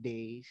 2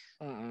 days.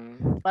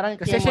 Parang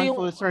kasi siya yung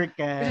full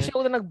circle. Kasi siya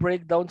yung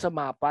nag-breakdown sa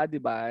mapa,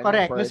 di ba?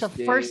 Correct. Sa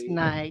first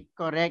night,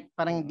 correct,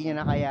 parang hindi niya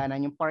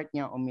nakayanan. Yung part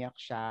niya, umiyak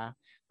siya.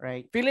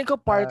 Right? Feeling ko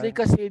partly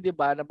kasi, di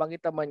ba,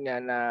 nabanggit naman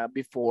niya na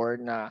before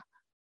na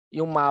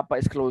yung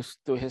mapa is close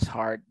to his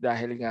heart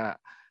dahil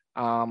nga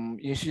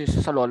yung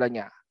sa lola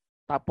niya.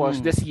 Tapos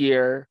this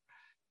year,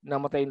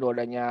 namatay yung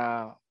lola niya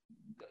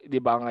 'di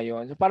ba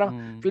ngayon? So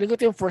parang feeling ko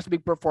ito yung first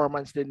big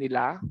performance din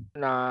nila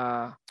na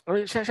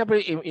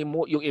syempre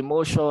yung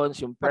emotions,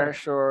 yung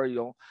pressure,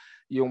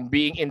 yung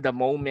being in the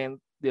moment,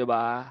 'di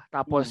ba?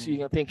 Tapos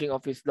yung thinking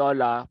of his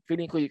lola,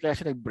 feeling ko kaya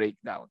siya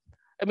nag-breakdown.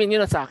 I mean,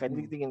 yun ang sa akin,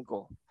 tingin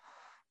ko.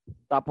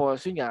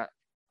 Tapos yun nga,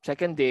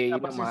 second day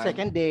Tapos naman. yung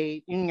second day,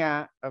 yun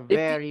nga, a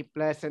very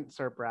pleasant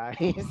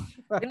surprise.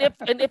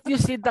 and if you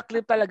see the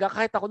clip talaga,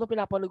 kahit ako nung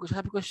pinapanood ko,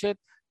 sabi ko, shit,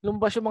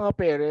 lumabas yung mga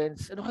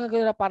parents. Ano kaya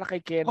gano'n para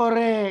kay Ken?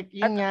 Correct.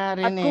 Yun nga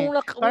rin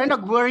parang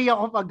nag-worry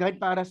ako agad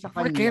para sa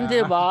kanya. For Ken,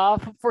 diba?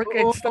 For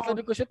Ken,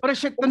 sabi ko, shit. Pero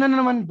shit, ito na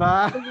naman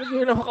ba?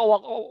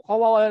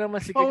 Kawawa naman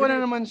si Ken. Kawawa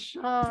na naman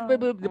siya.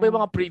 Di ba yung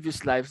mga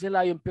previous lives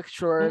nila, yung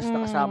pictures,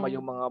 nakasama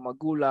yung mga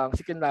magulang,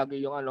 si Ken lagi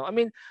yung ano. I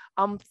mean,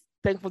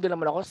 thankful din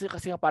naman ako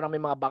kasi parang may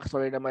mga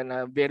backstory naman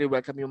na very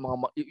welcome yung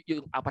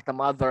yung apat na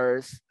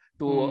mothers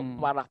to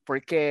para for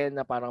Ken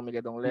na parang may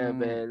ganong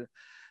level.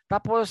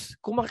 Tapos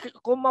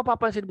kung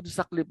mapapansin mo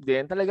sa clip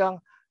din,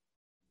 talagang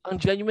ang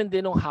genuine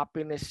din ng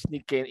happiness ni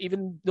Ken,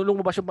 even nung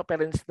lumabas yung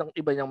parents ng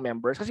iba niyang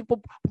members, kasi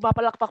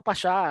pumapalakpak pa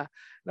siya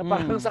na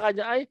parang sa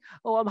kanya, ay,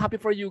 I'm happy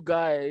for you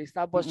guys.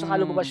 Tapos saka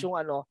lumabas yung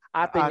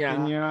ate niya.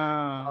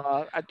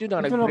 At yun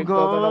na, nag-break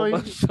daw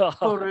naman siya.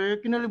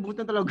 Correct,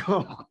 kinalibutan talaga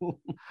ako.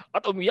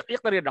 At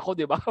umiyak-iyak na rin ako,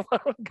 di ba?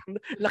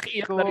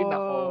 Laki-iyak na rin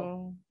ako.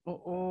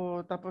 Oo,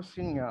 tapos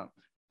yun nga.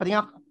 Pati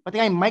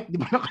nga yung mic, di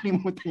ba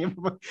nakalimutan niya?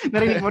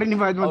 Narinig mo rin ni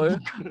Badman.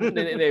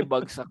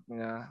 Naibagsak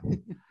niya.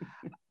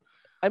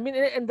 I mean,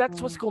 and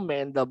that's what's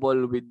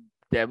commendable with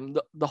them.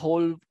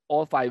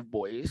 All five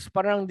boys,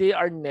 parang they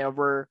are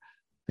never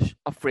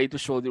afraid to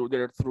show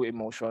their true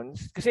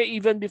emotions. Kasi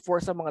even before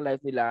sa mga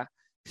life nila,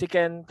 si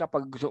Ken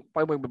kapag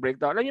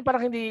mag-breakdown, alam niyo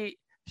parang hindi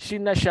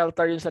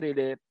shelter yung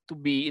sarili to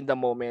be in the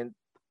moment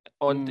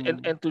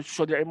and to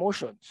show their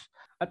emotions.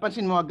 At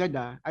pansin mo agad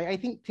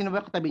I think sino ba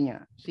katabi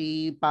niya?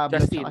 Si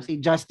Pablo at si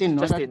Justin,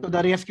 no? To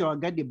the rescue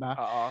agad, di ba?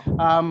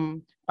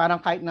 Parang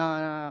kahit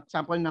na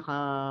example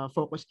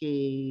naka-focus kay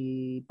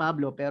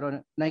Pablo pero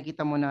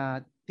nakikita mo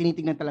na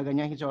tinitingnan talaga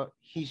niya, so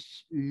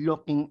he's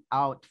looking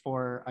out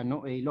for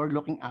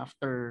looking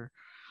after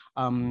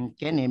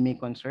Ken may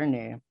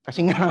concern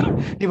kasi nga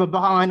di ba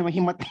baka nga naman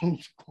himatayin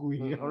si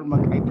Kuya or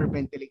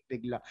mag-hyperventilate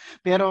bigla.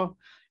 Pero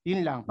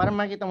yun lang, para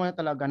makita mo na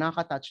talaga,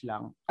 nakaka-touch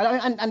lang. Alam mo,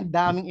 ang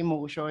daming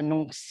emotion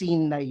nung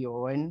scene na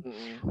yun.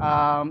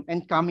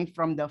 And coming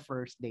from the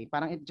first day,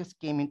 parang it just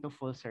came into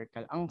full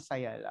circle. Ang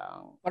saya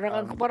lang.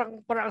 Parang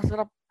ang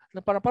sarap.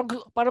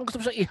 Parang gusto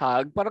mo siyang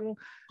ihag. Parang,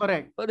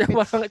 correct.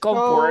 Parang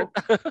comfort.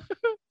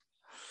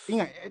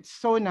 It's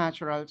so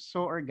natural,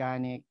 so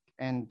organic,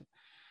 and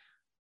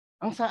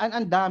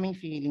ang daming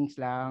feelings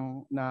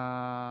lang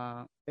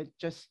na it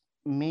just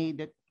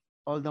made it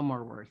all the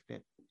more worth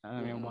it.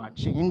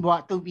 Watching and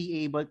to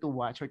be able to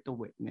watch or to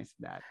witness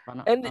that.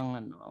 And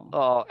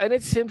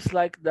it seems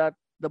like that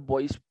the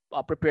boys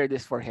prepared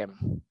this for him.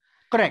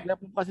 Correct.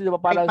 Kasi diba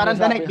parang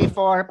the night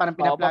before, parang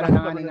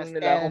pinaplano na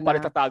nila kung paano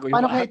tatago yung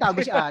paano kaya itago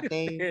si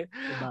ate.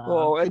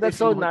 Diba? And that's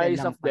so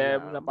nice of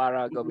them na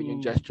para gawin yung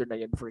gesture na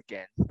yun for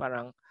Ken.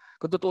 Parang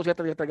kung totoo siya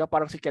talaga,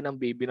 parang si Ken ang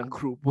baby ng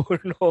grupo,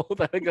 no?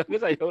 Talagang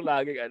sa'yo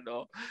laging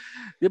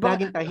Diba?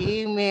 Laging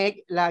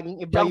tahimik,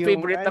 laging iba yung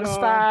favorite ng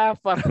staff,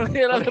 parang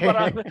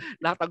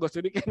lahat ang gusto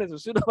ni Ken,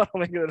 susunod,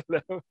 parang may gano'n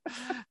lang.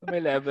 May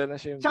level na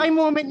siya. Tsaka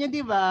yung moment niya,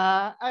 diba?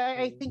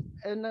 I think,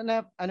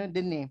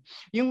 din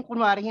yung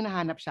kunwari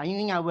hinahanap siya,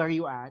 yung nga, where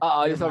you at?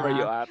 Yung sa where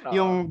you at.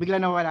 Yung bigla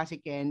nawala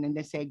si Ken, and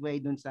then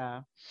segue dun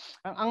sa,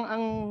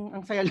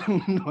 ang saya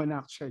lang noon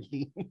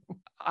actually.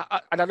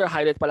 Another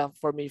highlight pala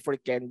for me for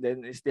Ken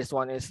then is this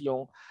one is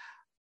yung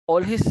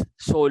all his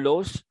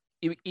solos,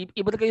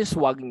 iba talaga yung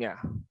swag niya.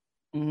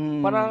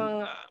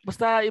 Parang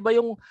basta iba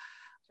yung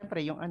siyempre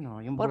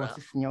yung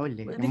boses niya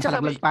ulit.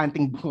 Yung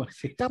panting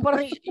boses.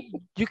 Parang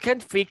you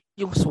can't fake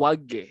yung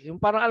swag Yung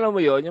parang alam mo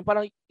yon, yung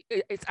parang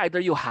it's either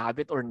you have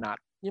it or not.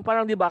 Yung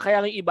parang 'di ba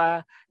kaya yung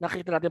iba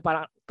nakita natin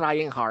parang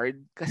trying hard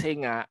kasi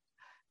nga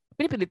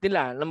pinipilit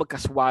nila na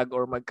magka-swag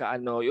or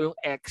yung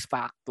X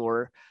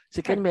factor. Si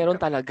Ken meron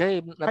talaga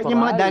natural.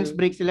 Yung mga dance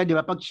breaks sila, di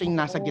ba? Pag siyang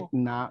nasa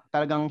gitna,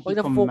 talagang he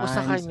commands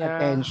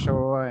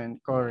attention.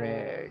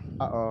 Correct.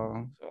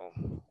 So,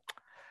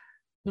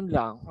 yun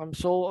lang. I'm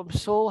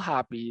so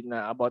happy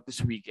na about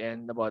this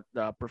weekend, about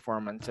the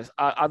performances.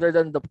 Other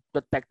than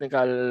the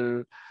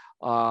technical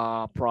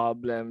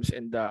problems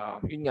and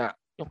yun nga,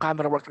 yung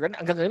camera work.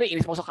 Hanggang ngayon,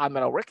 naiinis mo sa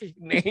camera work.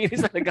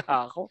 Naiinis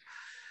talaga ako.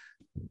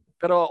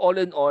 Pero all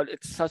in all,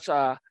 it's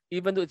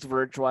even though it's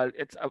virtual,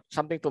 it's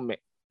something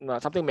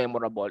something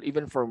memorable,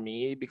 even for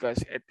me, because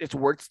it's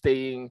worth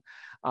staying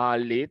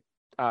late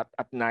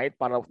at night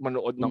para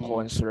manood ng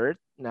concert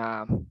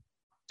na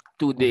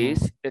 2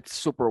 days. It's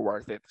super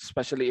worth it,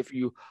 especially if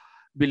you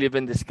believe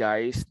in these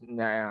guys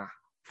na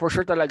for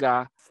sure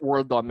talaga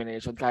world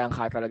domination,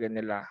 kayang-kaya talaga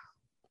nila.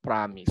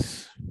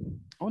 Promise.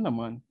 Oh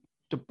naman.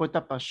 To put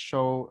up a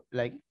show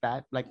like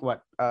that, like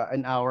what,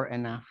 an hour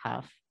and a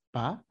half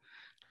pa?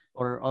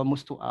 Or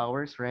almost 2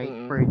 hours,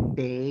 right? Per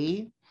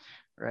day,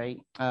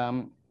 right?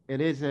 It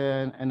is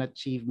an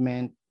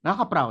achievement.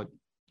 Nakaka-proud.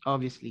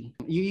 Obviously.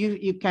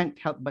 You can't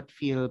help but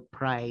feel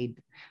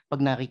pride pag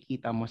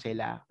nakikita mo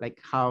sila,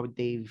 like how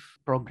they've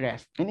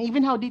progressed and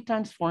even how they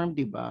transformed,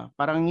 di ba?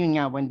 Parang yun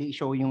nga, when they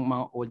show yung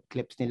mga old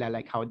clips nila,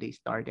 like how they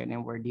started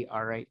and where they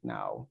are right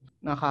now.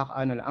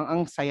 Nakakaano lang,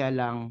 ang saya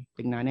lang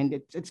tingnan, and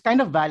it's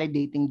kind of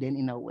validating din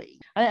in a way.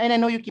 And I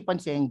know you keep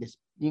on saying this,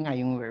 yung nga,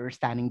 yung we're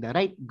standing the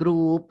right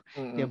group,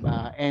 di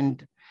ba?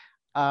 And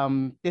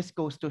this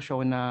goes to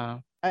show na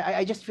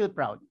I just feel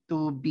proud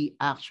to be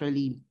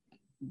actually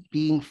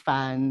being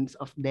fans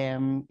of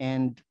them,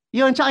 and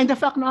yun, tsaka in the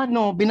fact na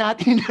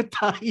binati na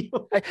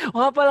tayo. Ay,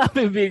 pala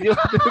may video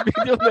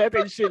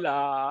message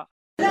sila.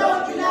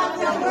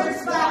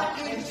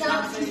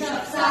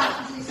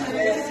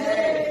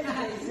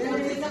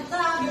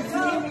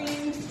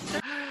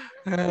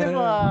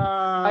 Diba?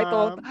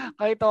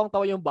 Kahit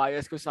tawang-tawa yung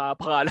bias ko sa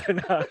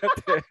pangalan natin.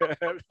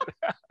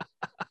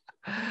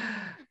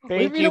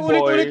 Thank you,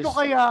 boys. Ulit ko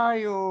kaya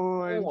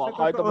yun.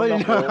 Kahit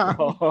naman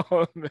ako.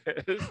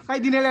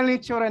 Kahit di na lang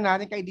itsura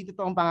natin, kahit di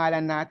totoo ang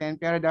pangalan natin,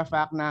 pero the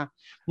fact na,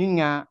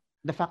 yun nga,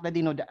 the fact that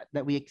they know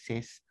that we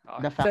exist,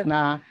 the fact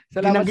na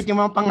ginanggit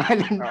yung mga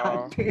pangalan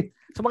natin.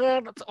 So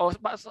mga,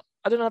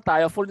 ano na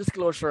tayo, full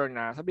disclosure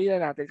na, sabihin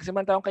na natin, kasi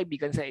man tayong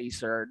kaibigan sa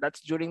Acer,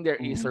 that's during their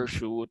Acer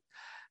shoot,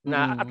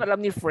 na at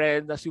alam ni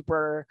friend na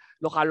super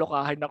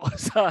lokal-lokahan ako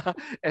sa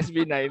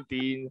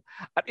SB19.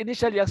 At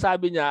initially, ang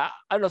sabi niya,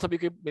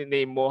 sabi ko yung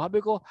name mo. Sabi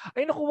ko,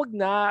 ay naku, wag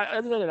na.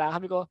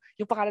 Sabi ko,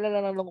 yung pangalan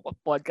na lang ng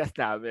podcast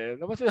namin.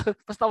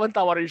 Tapos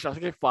tawan-tawa rin siya.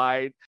 Sige,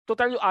 fine. To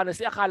tell you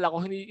honestly, akala ko,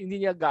 hindi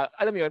niya,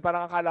 alam mo yun,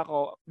 parang akala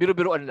ko,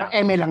 biro-biroan lang.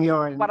 Eme lang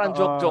yun. Parang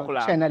joke-joke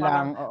lang. Siya na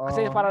lang.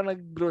 Kasi parang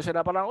nag-biro siya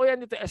na, parang,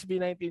 yan dito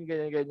SB19,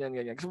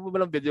 ganyan. Kasi mo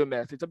ba lang video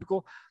message? Sabi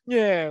ko,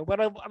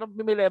 parang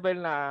may level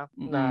na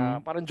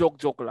parang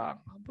joke-joke lang.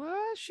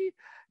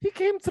 He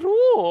came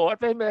through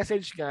at may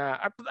message nga.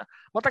 At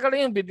matagal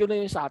na yung video na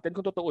yun sa atin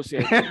kung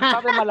tutuusin.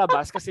 Sa atin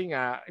malabas kasi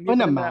nga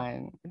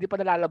hindi pa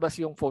nalalabas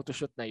yung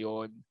photoshoot na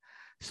yun.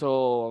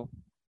 So,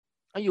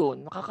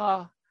 ayun,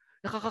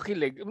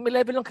 nakakakilig. May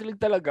level ng kilig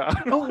talaga.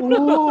 Oo.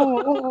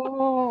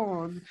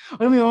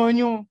 Alam mo yun,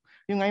 yung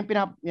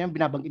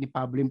binabanggit ni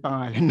Pablo yung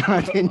pangalan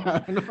natin.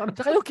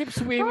 Saka yung keep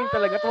swimming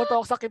talaga.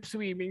 Tumatok sa keep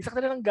swimming. Sa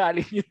kanila nang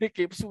galing yun yung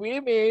keep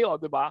swimming. O,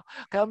 diba?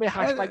 Kaya may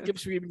hashtag keep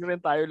swimming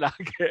rin tayo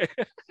lagi.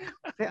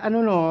 Kasi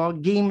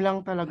game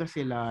lang talaga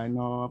sila.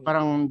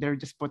 Parang they're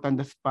just put on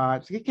the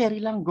spot. Sige,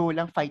 carry lang, go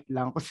lang, fight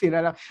lang. Kung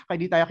sila lang,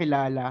 kaya di tayo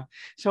kilala.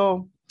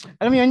 So,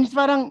 alam mo yun,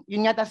 parang,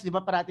 yun nga, tas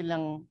diba parati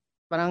lang,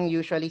 parang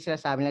usually sila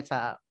sabi na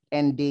sa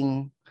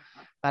ending,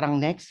 parang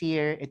next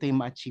year, ito yung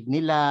ma-achieve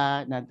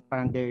nila, na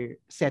parang they're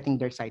setting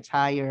their sights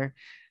higher.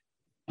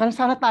 Parang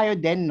sana tayo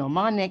din,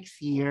 mga next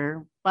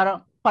year,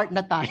 parang part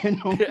na tayo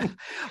nung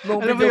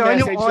alam mo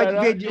yun,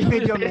 yung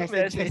video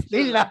messages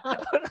nila.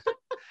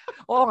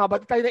 Oo nga,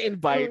 ba't tayo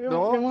na-invite,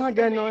 no? Yung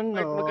mga ganon,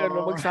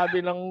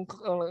 magsabi ng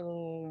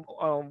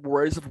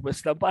words of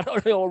wisdom,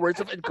 parang words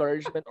of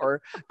encouragement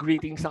or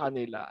greetings sa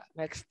kanila.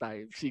 Next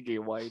time,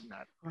 sige, why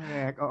not?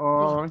 Correct,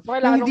 oo.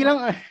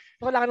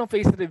 Kailangan ng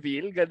face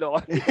reveal,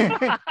 gano'n.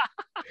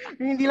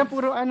 Hindi lang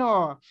puro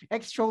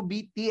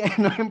ex-showbiz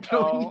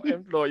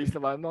employees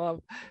naman.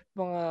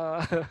 Mga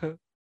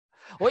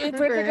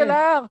invite ka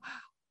lang.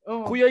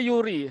 Kuya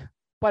Yuri.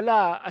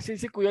 Pala, as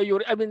in si Kuya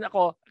Yuri,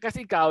 ako,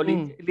 kasi ikaw,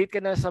 late ka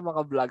na sa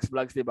mga vlogs,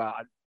 di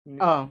ba?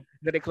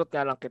 Na-recruit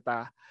nga lang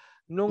kita.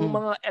 Nung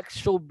mga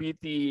ex-showbiz,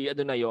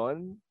 na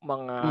yon,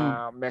 mga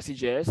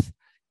messages,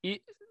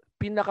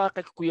 pinaka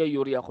kay Kuya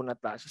Yuri ako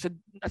na-touch.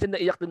 As in,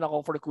 naiyak din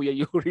ako for Kuya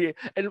Yuri.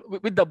 And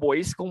with the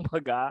boys,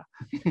 kumbaga.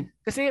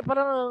 Kasi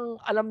parang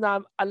alam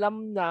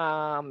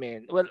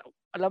namin,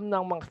 alam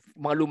ng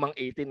mga lumang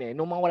 18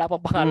 nung mga wala pa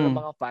pangalan ng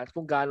mga fans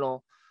kung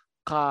gaano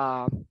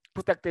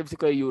ka-protective si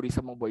Kuya Yuri sa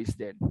mga boys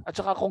din. At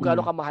saka kung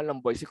gaano kamahal ng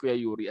boys si Kuya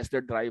Yuri as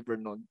their driver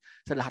nun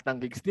sa lahat ng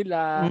gigs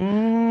nila,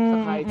 sa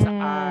kahit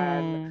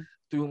saan,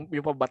 yung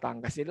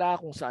Batangas nila,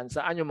 kung saan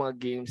yung mga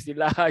games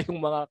nila, yung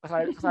mga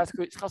kasali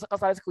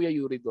si Kuya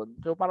Yuri doon.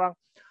 So parang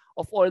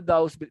of all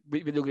those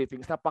video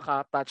greetings,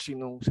 napaka-touching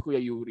nung si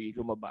Kuya Yuri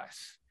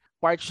lumabas.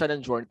 Part siya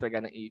ng journey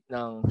talaga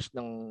ng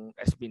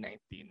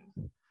SB19.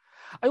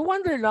 I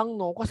wonder lang,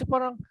 kasi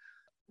parang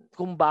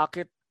kung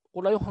bakit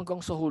wala yung hanggang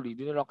sa huli.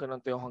 Di nila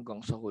kinanta yung hanggang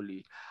sa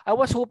huli. I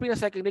was hoping na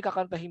second day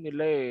kakantahin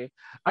nila eh.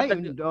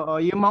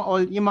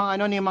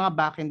 Yung mga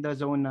back in the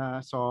zone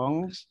na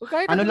songs.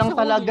 Lang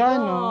talaga,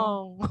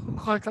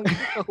 Kahit hanggang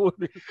sa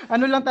huli.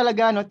 Lang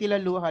talaga,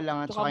 tilaluha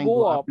lang at saka yung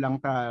go up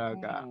lang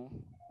talaga.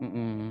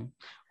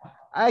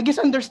 I guess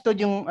understood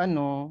yung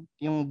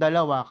yung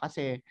dalawa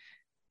kasi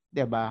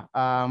 'di ba?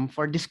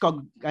 For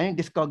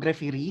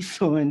discography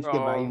reasons, 'di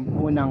ba? Yung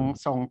unang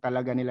song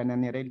talaga nila na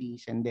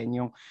ni-release, and then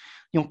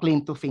yung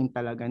claim to fame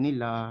talaga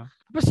nila.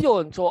 Tapos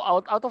yun, so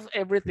out of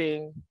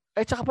everything,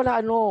 tsaka pala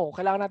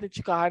kailangan natin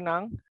chikahan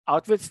ng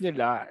outfits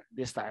nila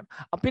this time.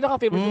 Ang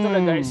pinaka-favorite ko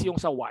talaga is yung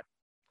sa what?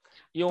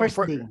 Yung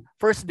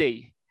first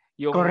day.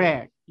 Yung,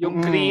 correct.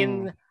 Yung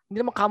green, hindi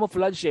naman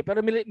camouflage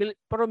pero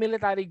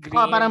military green.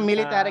 Parang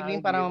military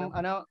green, parang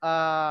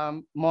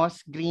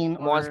moss green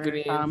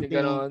something.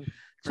 Gano'n.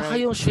 Tsaka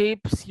yung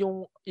shapes,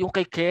 yung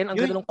kay Ken, ang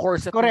ganda ng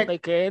corset yung kay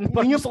Ken.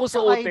 Yun yung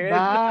susuotin.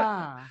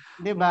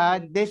 Diba?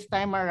 This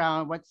time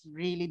around, what's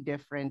really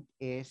different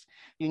is,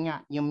 yun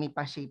nga, yung may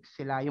pa-shape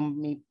sila, yung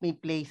may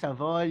play sa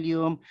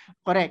volume.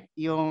 Correct.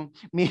 Yung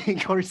may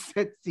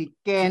corset si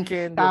Ken.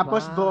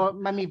 Tapos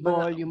may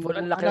volume.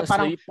 Ang laki ng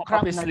sleeve,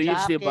 pop-up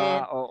sleeves,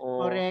 diba?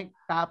 Oo. Correct.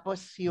 Tapos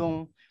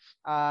yung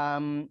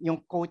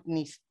coat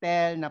ni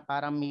Stel na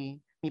parang may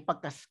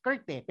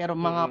pagka-skirt pero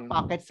mga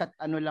pockets at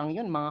ano lang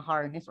yun, mga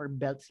harness or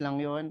belts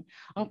lang yun.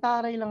 Ang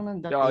taray lang ng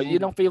dating.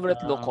 Yun ang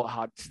favorite look ko,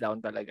 hands down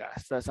talaga.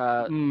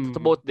 Sa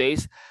both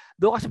days.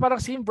 Doon kasi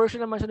parang same version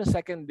naman siya ng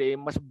second day,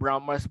 mas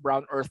brown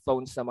earth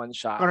tones naman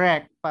siya.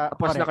 Correct.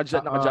 Tapos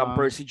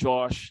naka-jumper si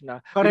Josh na.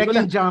 Correct,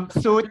 yung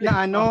jumpsuit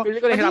na ano. Pili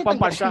ko nahirapan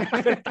pa siya.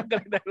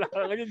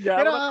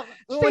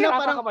 Pero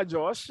parang ka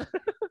Josh.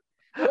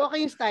 Pero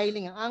okay yung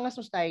styling. Ang angas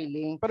ng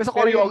styling. Pero sa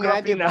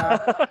choreography na.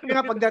 Yung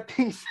nga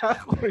pagdating sa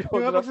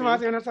yung pag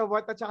sumasayaw na sa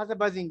what at saka sa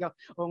Bazinga.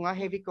 Nga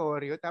heavy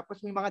choreo. Tapos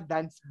may mga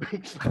dance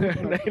breaks.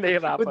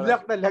 Nahirapan. Good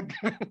luck talaga.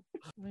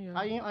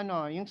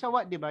 Yung sa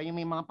what, di ba? Yung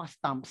may mga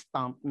pa-stamp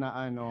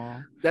na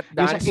that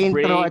dance yung sa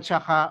intro break. At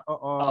saka,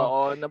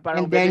 Oo. Na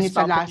parang very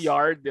Stomp It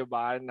Yard, di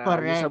ba?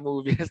 Correct. Sa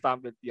movie,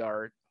 Stomp It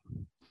Yard.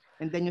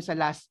 And then yung sa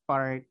last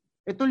part,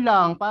 ito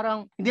lang,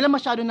 parang, hindi lang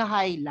masyado na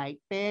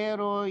highlight,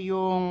 pero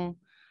yung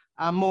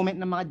moment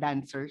ng mga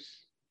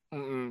dancers.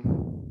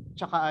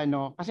 Tsaka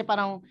kasi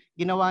parang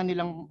ginawa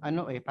nilang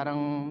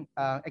parang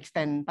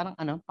extend, parang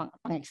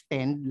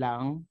pang-extend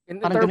lang.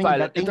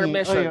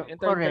 Intermission.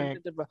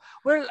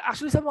 Well,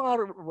 actually sa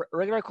mga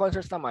regular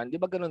concerts naman, 'di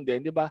ba ganun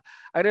din, 'di ba?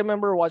 I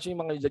remember watching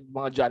mga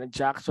Janet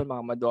Jackson,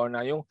 mga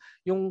Madonna,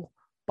 yung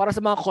para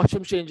sa mga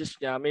costume changes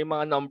niya, may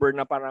mga number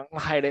na parang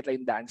highlight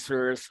line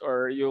dancers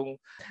or yung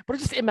pero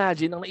just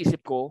imagine ang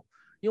naisip ko,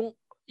 yung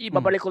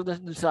ibabalik ko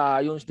dun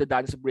sa yung the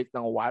dance break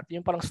ng What,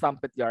 yung parang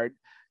Stomp It Yard.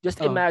 Just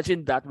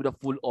imagine that with a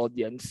full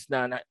audience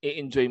na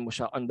na-enjoy mo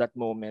siya on that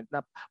moment.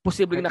 Na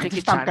posibleng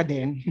nakikichan. Ka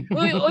din.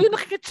 yung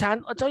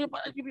nakikichan. At saka yung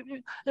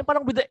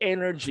parang with the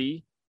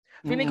energy.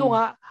 Feeling ko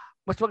nga,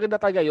 mas maganda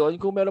talaga yun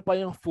kung meron pa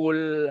yung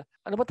full,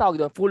 ano ba tawag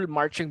doon? Full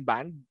marching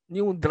band.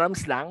 Yung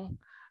drums lang.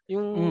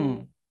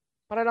 Yung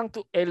para lang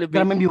to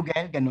elevate. Drum and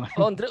bugle, gano'n.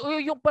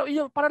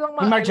 Yung para lang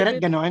ma-elevate.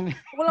 Majorette, gano'n.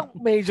 Walang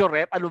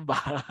majorette, ano ba?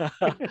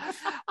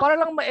 Para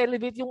lang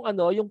ma-elevate yung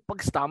yung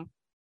pag-stomp.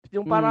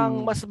 Yung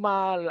parang mas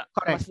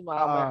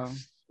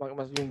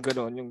yung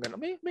gano'n,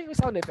 May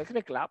sound effect, may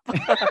clap.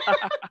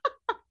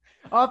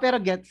 Pero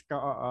gets ko,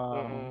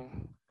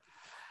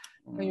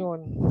 Ngayon,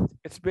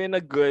 it's been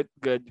a good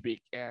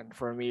weekend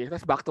for me.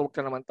 Tapos back to work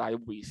na naman tayo,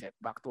 buisit.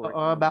 Back to work.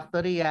 Back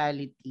to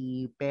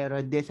reality.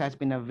 Pero this has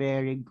been a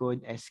very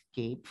good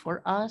escape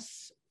for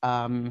us.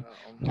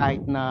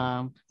 Kahit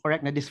na,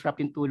 correct, na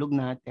disrupt yung tulog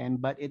natin,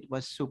 but it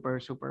was super,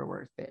 super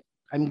worth it.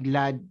 I'm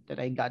glad that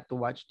I got to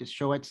watch this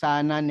show. At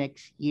sana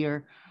next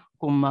year,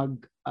 kung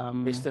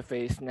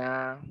face-to-face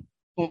na.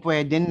 Kung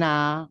pwede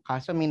na,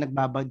 kaso may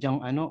nagbabadyang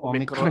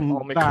Omicron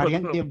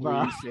variant,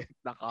 diba?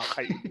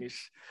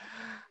 Nakakainis.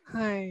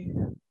 Ay.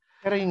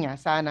 Pero yun nga,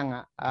 sana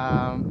nga,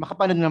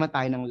 makapanood naman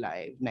tayo ng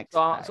live next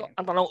time. So,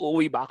 ang tanong,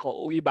 uuwi ba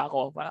ako? Uwi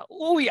ako.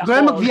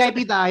 Girl,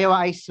 mag-VIP tayo,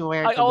 I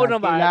swear.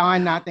 Kailangan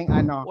nating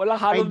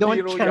walang halong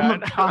biro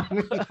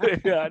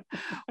yan.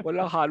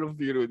 Walang halong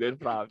biro din,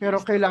 promise. Pero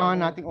kailangan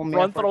nating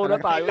front row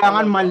na tayo.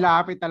 Kailangan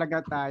malapit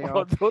talaga tayo.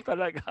 Front row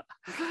talaga.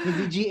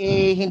 Hindi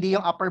GA, hindi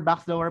yung upper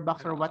box, lower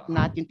box, or what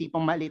not. Yung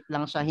tipong maliit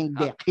lang siya,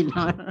 hindi.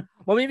 Kailangan.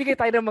 Mamimigay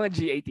tayo ng mga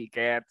GA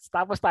tickets.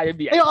 Tapos tayo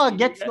VIP.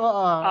 Gets ko.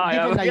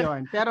 Different na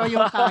yun. Pero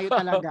yung tayo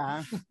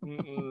talaga.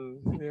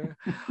 Yeah.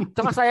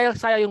 Tsaka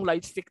saya yung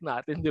light stick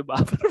natin, di ba?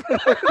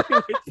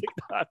 Light stick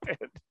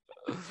natin.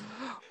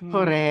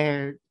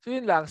 Correct. So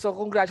yun lang. So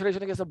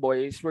congratulations again sa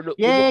boys. We look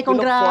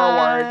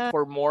forward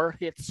for more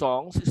hit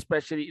songs.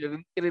 Especially,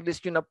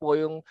 i-release nyo na po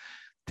yung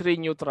 3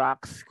 new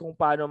tracks kung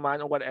paano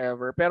man or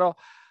whatever. Pero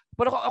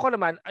ako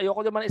naman,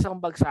 ayoko naman isang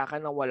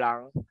bagsakan na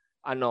walang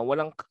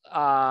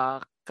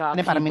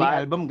parang mini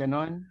album,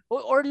 ganon.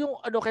 Or yung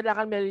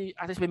kailangan may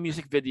at least may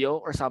music video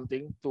or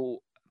something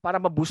para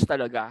ma-boost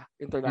talaga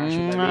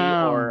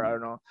internationally or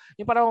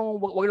yung parang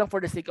wag lang for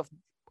the sake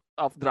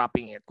of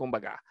dropping it,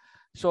 kumbaga.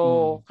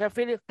 So, kaya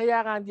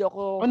nga hindi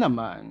ako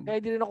naman. Kaya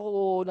hindi rin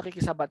ako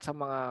nakikisabat sa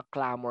mga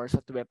clamor sa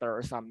Twitter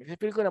or something. Kasi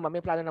feel ko naman may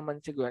plano naman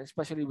siguro,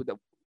 especially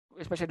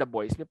the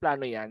boys, may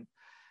plano 'yan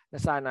na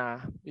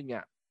sana, yun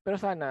nga.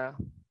 Pero sana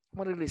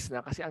ma-release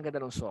na kasi ang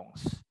ganda ng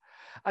songs.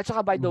 At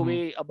saka by the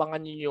way, abangan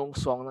niyo yung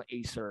song ng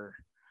Acer.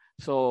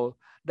 So,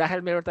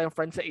 dahil meron tayong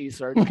friends sa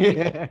Acer,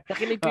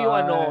 nakinig ko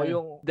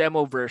yung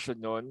demo version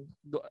nun.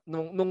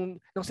 Nung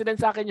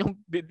sinend sa akin yung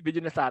video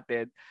na sa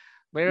atin,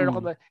 mayroon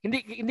ako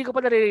hindi ko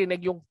pa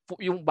naririnig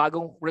yung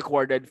bagong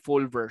recorded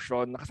full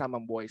version na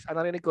kasamang voice. Ang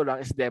narinig ko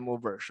lang is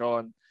demo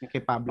version. Yung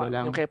kay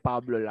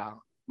Pablo lang.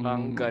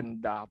 Ang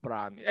ganda,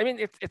 promise. I mean,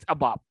 it's a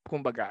bop,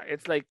 kumbaga.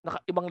 It's like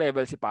ibang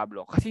level si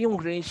Pablo. Kasi yung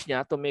range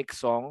niya to make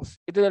songs,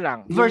 ito na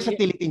lang.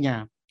 Versatility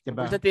niya,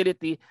 diba?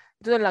 Versatility.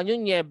 Ito na lang,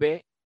 yung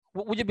Niebe,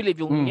 would you believe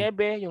yung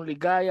Niebe, yung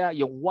Ligaya,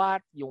 yung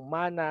What, yung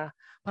Mana,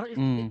 parang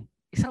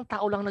isang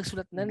tao lang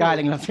nagsulat na.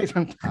 Galing lang sa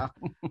isang tao.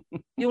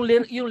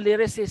 yung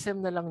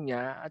lyricism na lang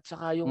niya at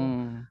saka yung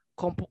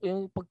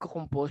yung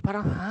pagko-compose,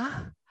 parang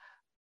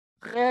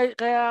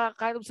Kaya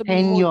kahit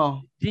sabihin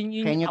mo,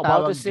 genius,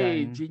 about to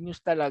say,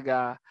 genius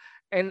talaga.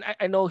 And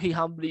I know he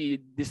humbly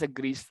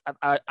disagrees at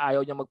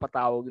ayaw niya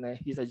magpatawag na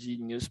he's a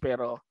genius,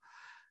 pero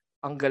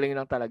ang galing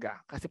lang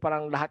talaga. Kasi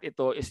parang lahat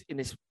ito is in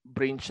his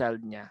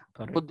brainchild niya.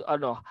 Good,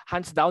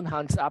 hands down,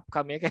 hands up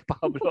kami kay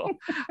Pablo.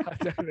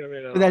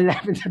 To the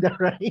left and to the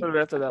right.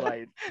 To the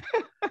right.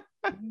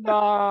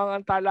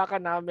 Ang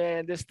talakan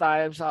namin this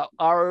time sa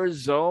Our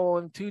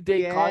Zone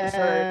 2-day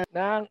concert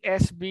ng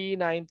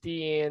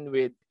SB19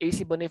 with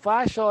AC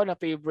Bonifacio na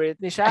favorite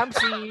ni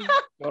Shamsi.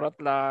 Kurot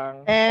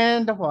lang.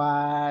 And the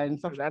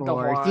ones, of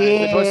course.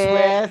 Yes. It was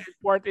with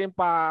Sport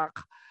Impact.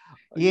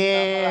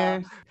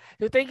 Yes.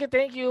 So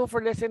thank you for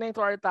listening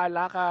to our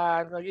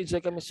talakan.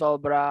 Nag-enjoy kami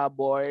sobra,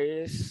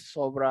 boys.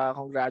 Sobra,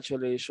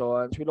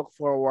 congratulations. We look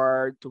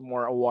forward to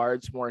more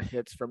awards, more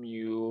hits from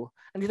you.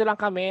 Andito lang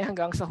kami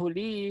hanggang sa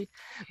huli.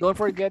 Don't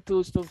forget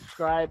to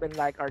subscribe and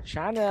like our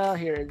channel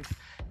here in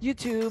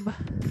YouTube.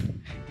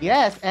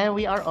 Yes, and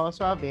we are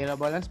also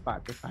available on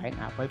Spotify and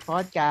Apple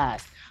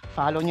Podcast.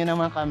 Follow nyo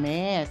naman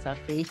kami sa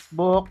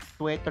Facebook,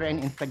 Twitter,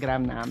 and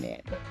Instagram namin.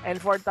 And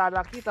for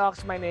Talaki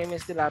Talks, my name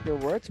is Tilapia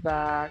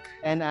Wurzbach.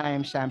 And I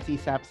am Shamsi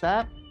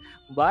Sapsap.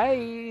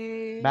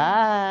 Bye!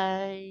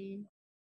 Bye!